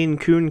a Maine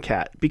Coon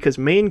cat, because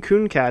Maine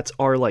Coon cats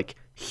are like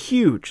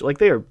huge, like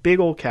they are big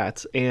old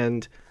cats,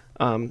 and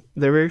they're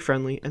very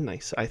friendly and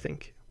nice, I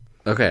think.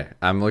 Okay,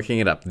 I'm looking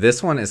it up.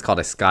 This one is called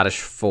a Scottish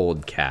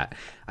Fold cat.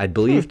 I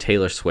believe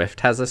Taylor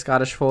Swift has a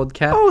Scottish Fold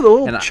cat. Oh, the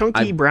little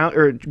chunky brown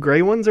or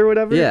gray ones or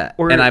whatever? Yeah,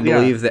 and I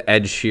believe that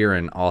Ed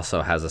Sheeran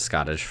also has a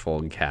Scottish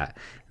Fold cat.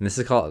 And this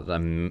is called a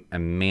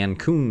Maine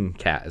Coon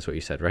cat, is what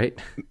you said, right?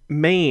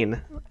 Maine.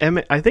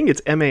 I think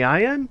it's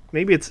M-A-I-N.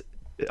 Maybe it's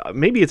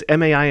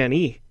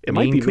M-A-I-N-E. It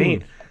might be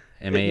Maine.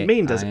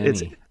 Maine does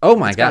it. Oh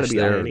my gosh,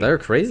 they're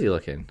crazy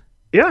looking.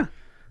 Yeah.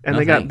 And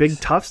they got big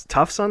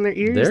tufts on their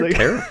ears. They're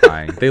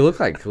terrifying. They look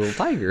like little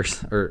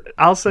tigers.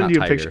 I'll send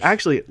you a picture.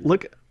 Actually,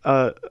 look.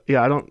 I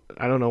don't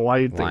know why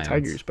you'd think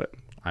tigers, but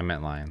I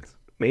meant lions.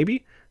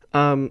 Maybe.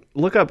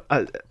 Look up.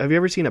 Have you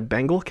ever seen a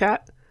Bengal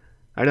cat?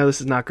 I know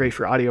this is not great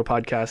for audio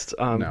podcasts.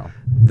 No.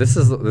 This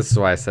is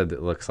why I said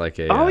it looks like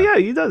a. Oh yeah,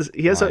 he does.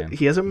 He has lion.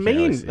 He has a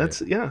mane.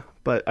 That's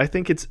but I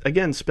think it's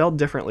again spelled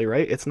differently,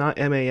 right? It's not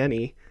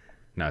M-A-N-E.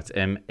 No, it's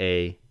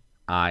M-A-I-N-E.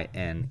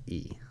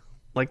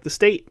 Like the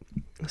state.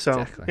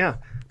 So exactly. yeah,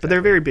 But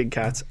they're very big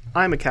cats.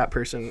 I'm a cat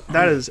person.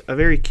 That is a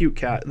very cute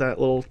cat, that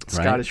little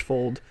Scottish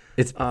fold.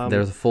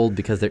 There's a fold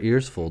because their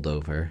ears fold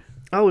over.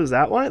 Oh, is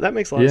that why? That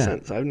makes a lot of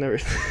sense. I've never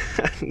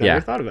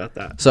thought about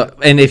that. So,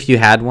 and if you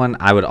had one,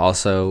 I would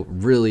also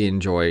really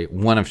enjoy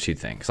one of two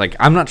things. Like,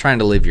 I'm not trying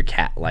to live your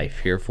cat life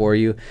here for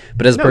you,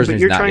 but as a person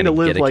who's not going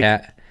to get a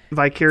cat,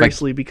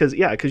 vicariously, because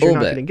you're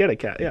not going to get a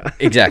cat. Yeah,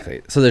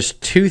 exactly. So there's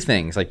two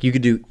things. Like, you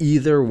could do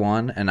either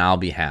one, and I'll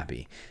be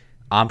happy.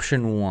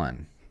 Option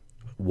one: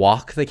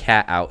 walk the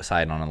cat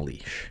outside on a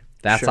leash.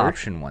 That's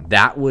option one.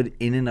 That would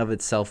in and of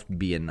itself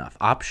be enough.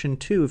 Option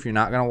two, if you're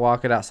not going to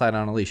walk it outside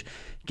on a leash,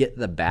 get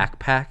the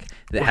backpack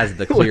that has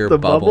the clear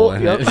bubble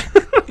in it.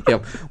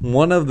 Yep.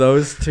 One of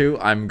those two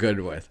I'm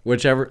good with.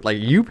 Whichever, like,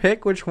 you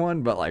pick which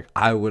one, but like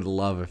I would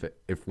love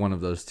if one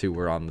of those two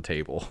were on the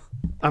table.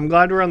 I'm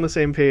glad we're on the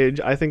same page.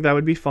 I think that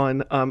would be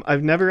fun.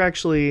 I've never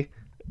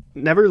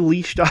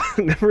leashed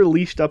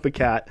up a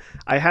cat.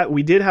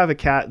 We did have a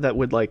cat that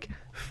would like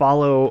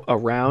follow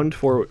around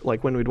for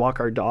like when we'd walk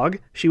our dog.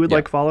 She would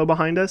like follow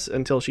behind us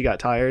until she got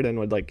tired and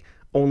would like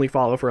only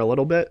follow for a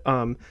little bit,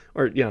 or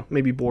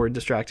maybe bored,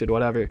 distracted,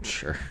 whatever.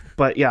 Sure.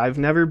 But yeah,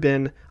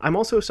 I'm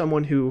also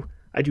someone who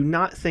I do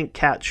not think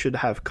cats should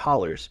have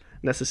collars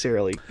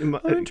necessarily.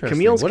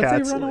 Camille's what cats.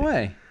 What if they run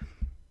away?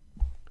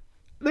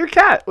 They're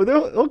cat.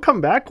 They'll come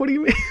back. What do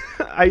you mean?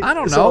 I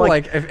don't know.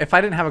 Like if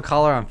I didn't have a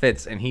collar on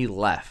Fitz and he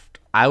left,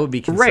 I would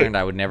be concerned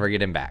I would never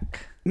get him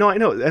back. No, I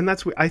know, and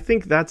I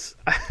think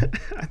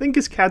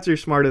his cats are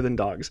smarter than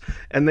dogs,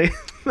 and they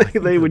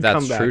would come back.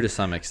 That's true to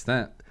some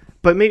extent.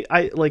 But maybe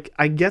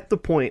I get the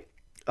point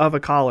of a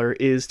collar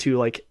is to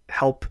like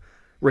help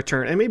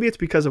return, and maybe it's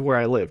because of where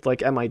I lived.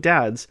 Like at my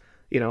dad's,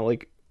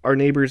 like our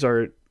neighbors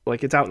are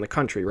like, it's out in the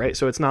country, right?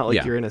 So it's not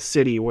like you're in a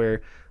city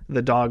where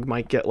the dog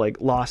might get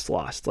like lost.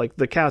 Like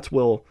the cats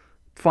will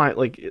find,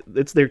 like,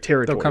 it's their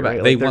territory. They'll come back.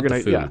 Right? They like, want the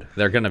food. Yeah.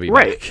 They're gonna be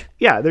right. back.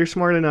 Yeah, they're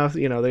smart enough.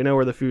 They know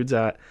where the food's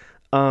at.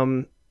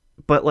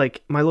 But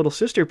like my little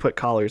sister put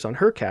collars on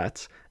her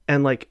cats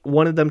and like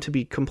wanted them to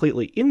be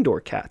completely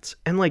indoor cats,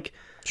 and like.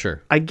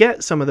 Sure. I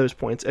get some of those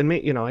points, and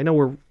I know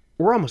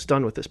we're almost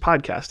done with this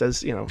podcast,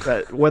 as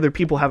that whether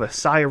people have a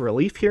sigh of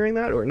relief hearing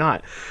that or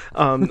not.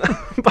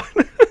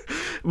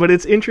 But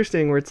it's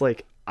interesting where it's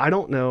like, I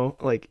don't know,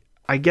 like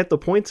I get the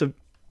points of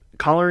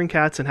collaring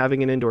cats and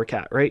having an indoor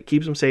cat, right?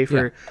 Keeps them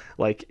safer. Yeah.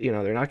 Like, they're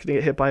not going to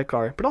get hit by a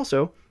car, but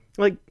also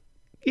like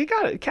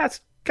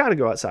cats gotta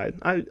go outside.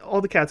 All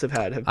the cats have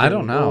been, I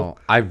don't know.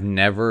 I've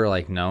never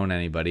like known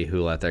anybody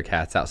who let their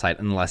cats outside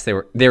unless they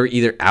were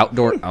either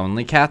outdoor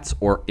only cats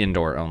or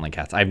indoor only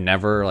cats. I've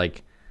never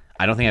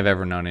I don't think I've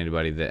ever known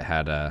anybody that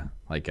had a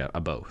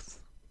both.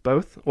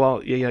 Both?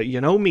 Well, yeah, you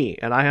know me,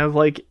 and I have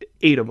like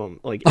 8 of them,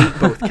 like 8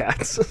 both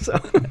cats. So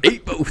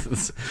 8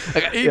 boths.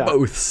 I got 8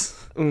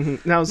 boths.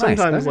 Mm-hmm. Now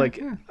sometimes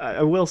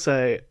I will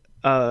say,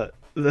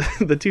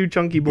 the 2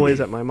 chunky boys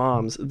at my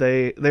mom's,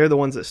 they're the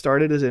ones that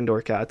started as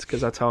indoor cats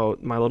because that's how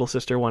my little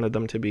sister wanted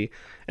them to be,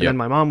 and then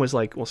my mom was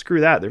like, well,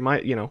 screw that,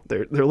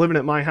 they're living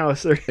at my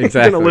house, they're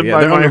exactly gonna live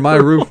by they're under my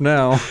roof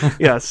now.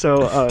 Yeah,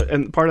 so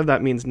and part of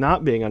that means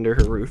not being under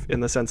her roof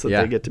in the sense that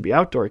they get to be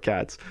outdoor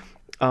cats.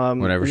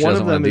 Whenever she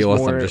doesn't want to deal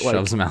with them, just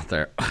shoves them out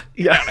there.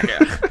 Yeah.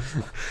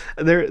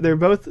 They're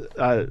both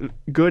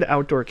good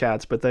outdoor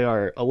cats, but they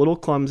are a little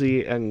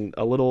clumsy and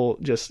a little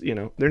just,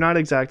 they're not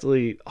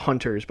exactly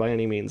hunters by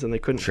any means, and they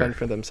couldn't fend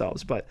for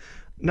themselves. But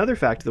another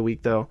fact of the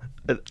week, though,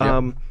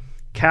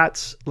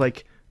 cats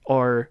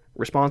are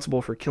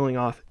responsible for killing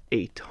off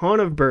a ton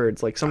of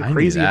birds, like some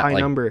crazy high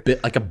number,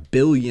 like 1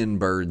 billion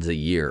birds a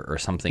year or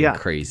something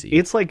crazy.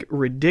 It's like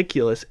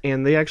ridiculous,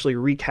 and they actually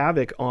wreak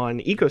havoc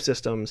on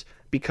ecosystems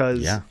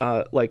because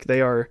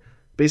they are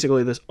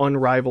basically this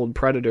unrivaled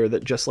predator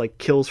that just like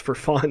kills for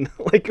fun,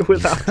 like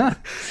without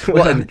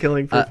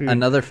killing for food.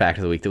 Another fact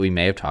of the week that we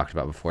may have talked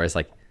about before is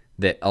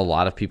that a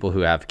lot of people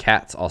who have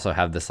cats also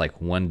have this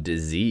one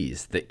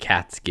disease that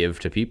cats give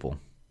to people.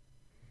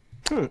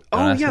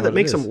 Oh yeah, that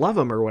makes them love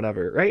them or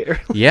whatever, right?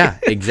 Yeah,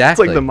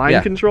 exactly. It's like the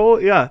mind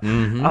control. Yeah.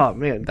 Mm-hmm. Oh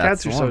man,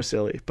 cats are so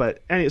silly.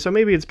 But anyway, so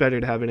maybe it's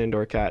better to have an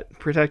indoor cat,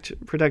 protect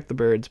the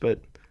birds. But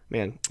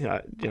man,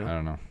 I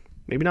don't know.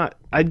 Maybe not.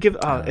 I'd give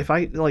if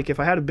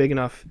I had a big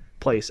enough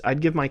place,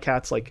 I'd give my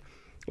cats like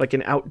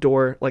an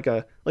outdoor, like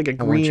a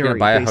greenery. Weren't you gonna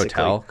buy a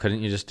hotel?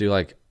 Couldn't you just do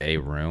a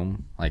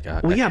room, but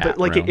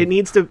it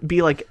needs to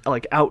be like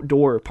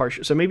outdoor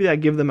partial. So maybe I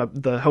give them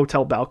the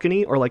hotel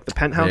balcony or the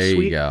penthouse suite.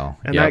 There you go.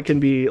 And that can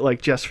be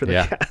just for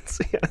the cats.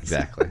 Yes.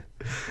 Exactly.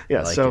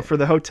 Yeah. For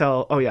the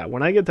hotel,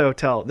 when I get the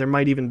hotel, there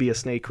might even be a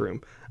snake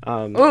room.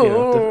 I'm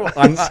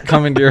not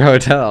coming to your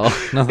hotel.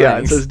 No, yeah,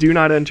 it says do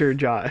not enter,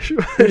 Josh.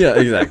 Yeah,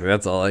 exactly.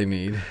 That's all I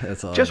need.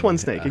 That's all. Just one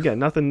snake. Again,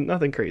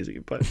 nothing crazy,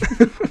 but.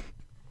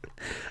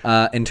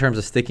 In terms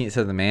of sticking it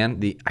to the man,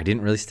 I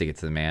didn't really stick it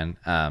to the man.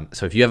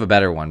 So if you have a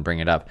better one, bring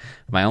it up.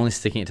 My only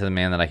sticking it to the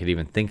man that I could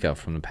even think of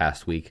from the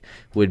past week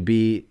would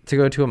be to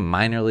go to a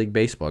minor league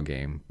baseball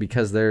game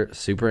because they're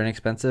super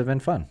inexpensive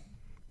and fun.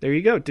 There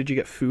you go. Did you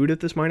get food at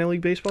this minor league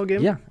baseball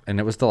game? Yeah,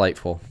 and it was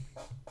delightful.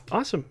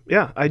 Awesome.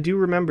 Yeah, I do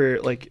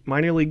remember like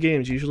minor league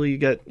games. Usually you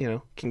get,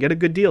 can get a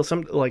good deal.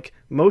 Some like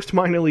most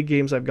minor league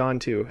games I've gone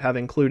to have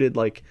included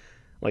like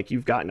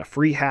you've gotten a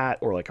free hat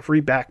or like a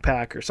free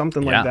backpack or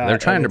something like that. They're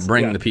trying to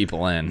bring the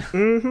people in.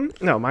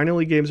 Mm-hmm. No, minor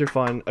league games are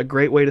fun. A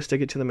great way to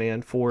stick it to the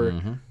man for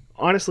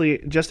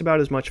honestly just about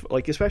as much,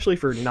 like especially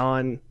for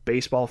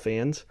non-baseball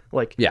fans,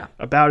 like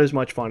about as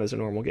much fun as a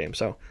normal game.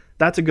 So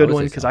that's a good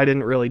one because I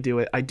didn't really do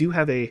it. I do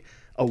have a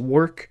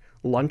work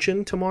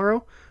luncheon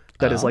tomorrow.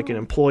 That is like an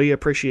employee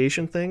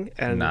appreciation thing,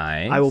 and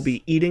I will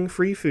be eating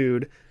free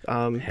food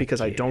because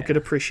I don't get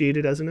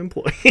appreciated as an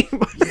employee.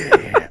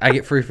 I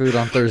get free food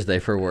on Thursday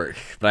for work,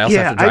 but I also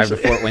have to drive to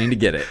Fort Wayne to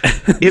get it.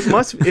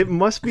 It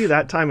must be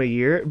that time of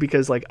year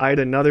because like I had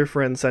another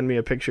friend send me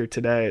a picture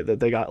today that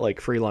they got like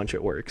free lunch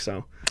at work.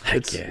 So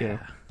it's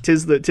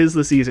tis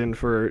the season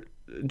for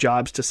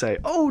jobs to say,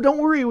 "Oh, don't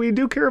worry, we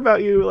do care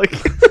about you." Like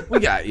we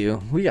got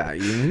you.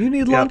 You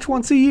need lunch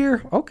once a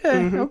year.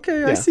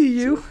 Okay, I see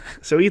you.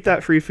 So eat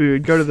that free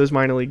food, go to those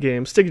minor league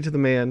games, stick it to the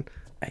man,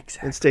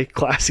 and stay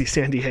classy,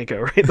 San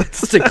Diego. Right?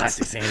 Stay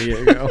classy, San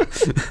Diego.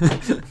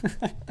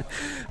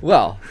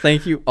 Well,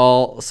 thank you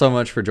all so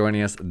much for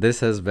joining us.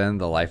 This has been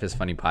the Life is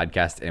Funny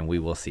podcast, and we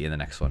will see you in the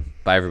next one.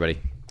 Bye, everybody.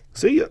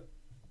 See ya.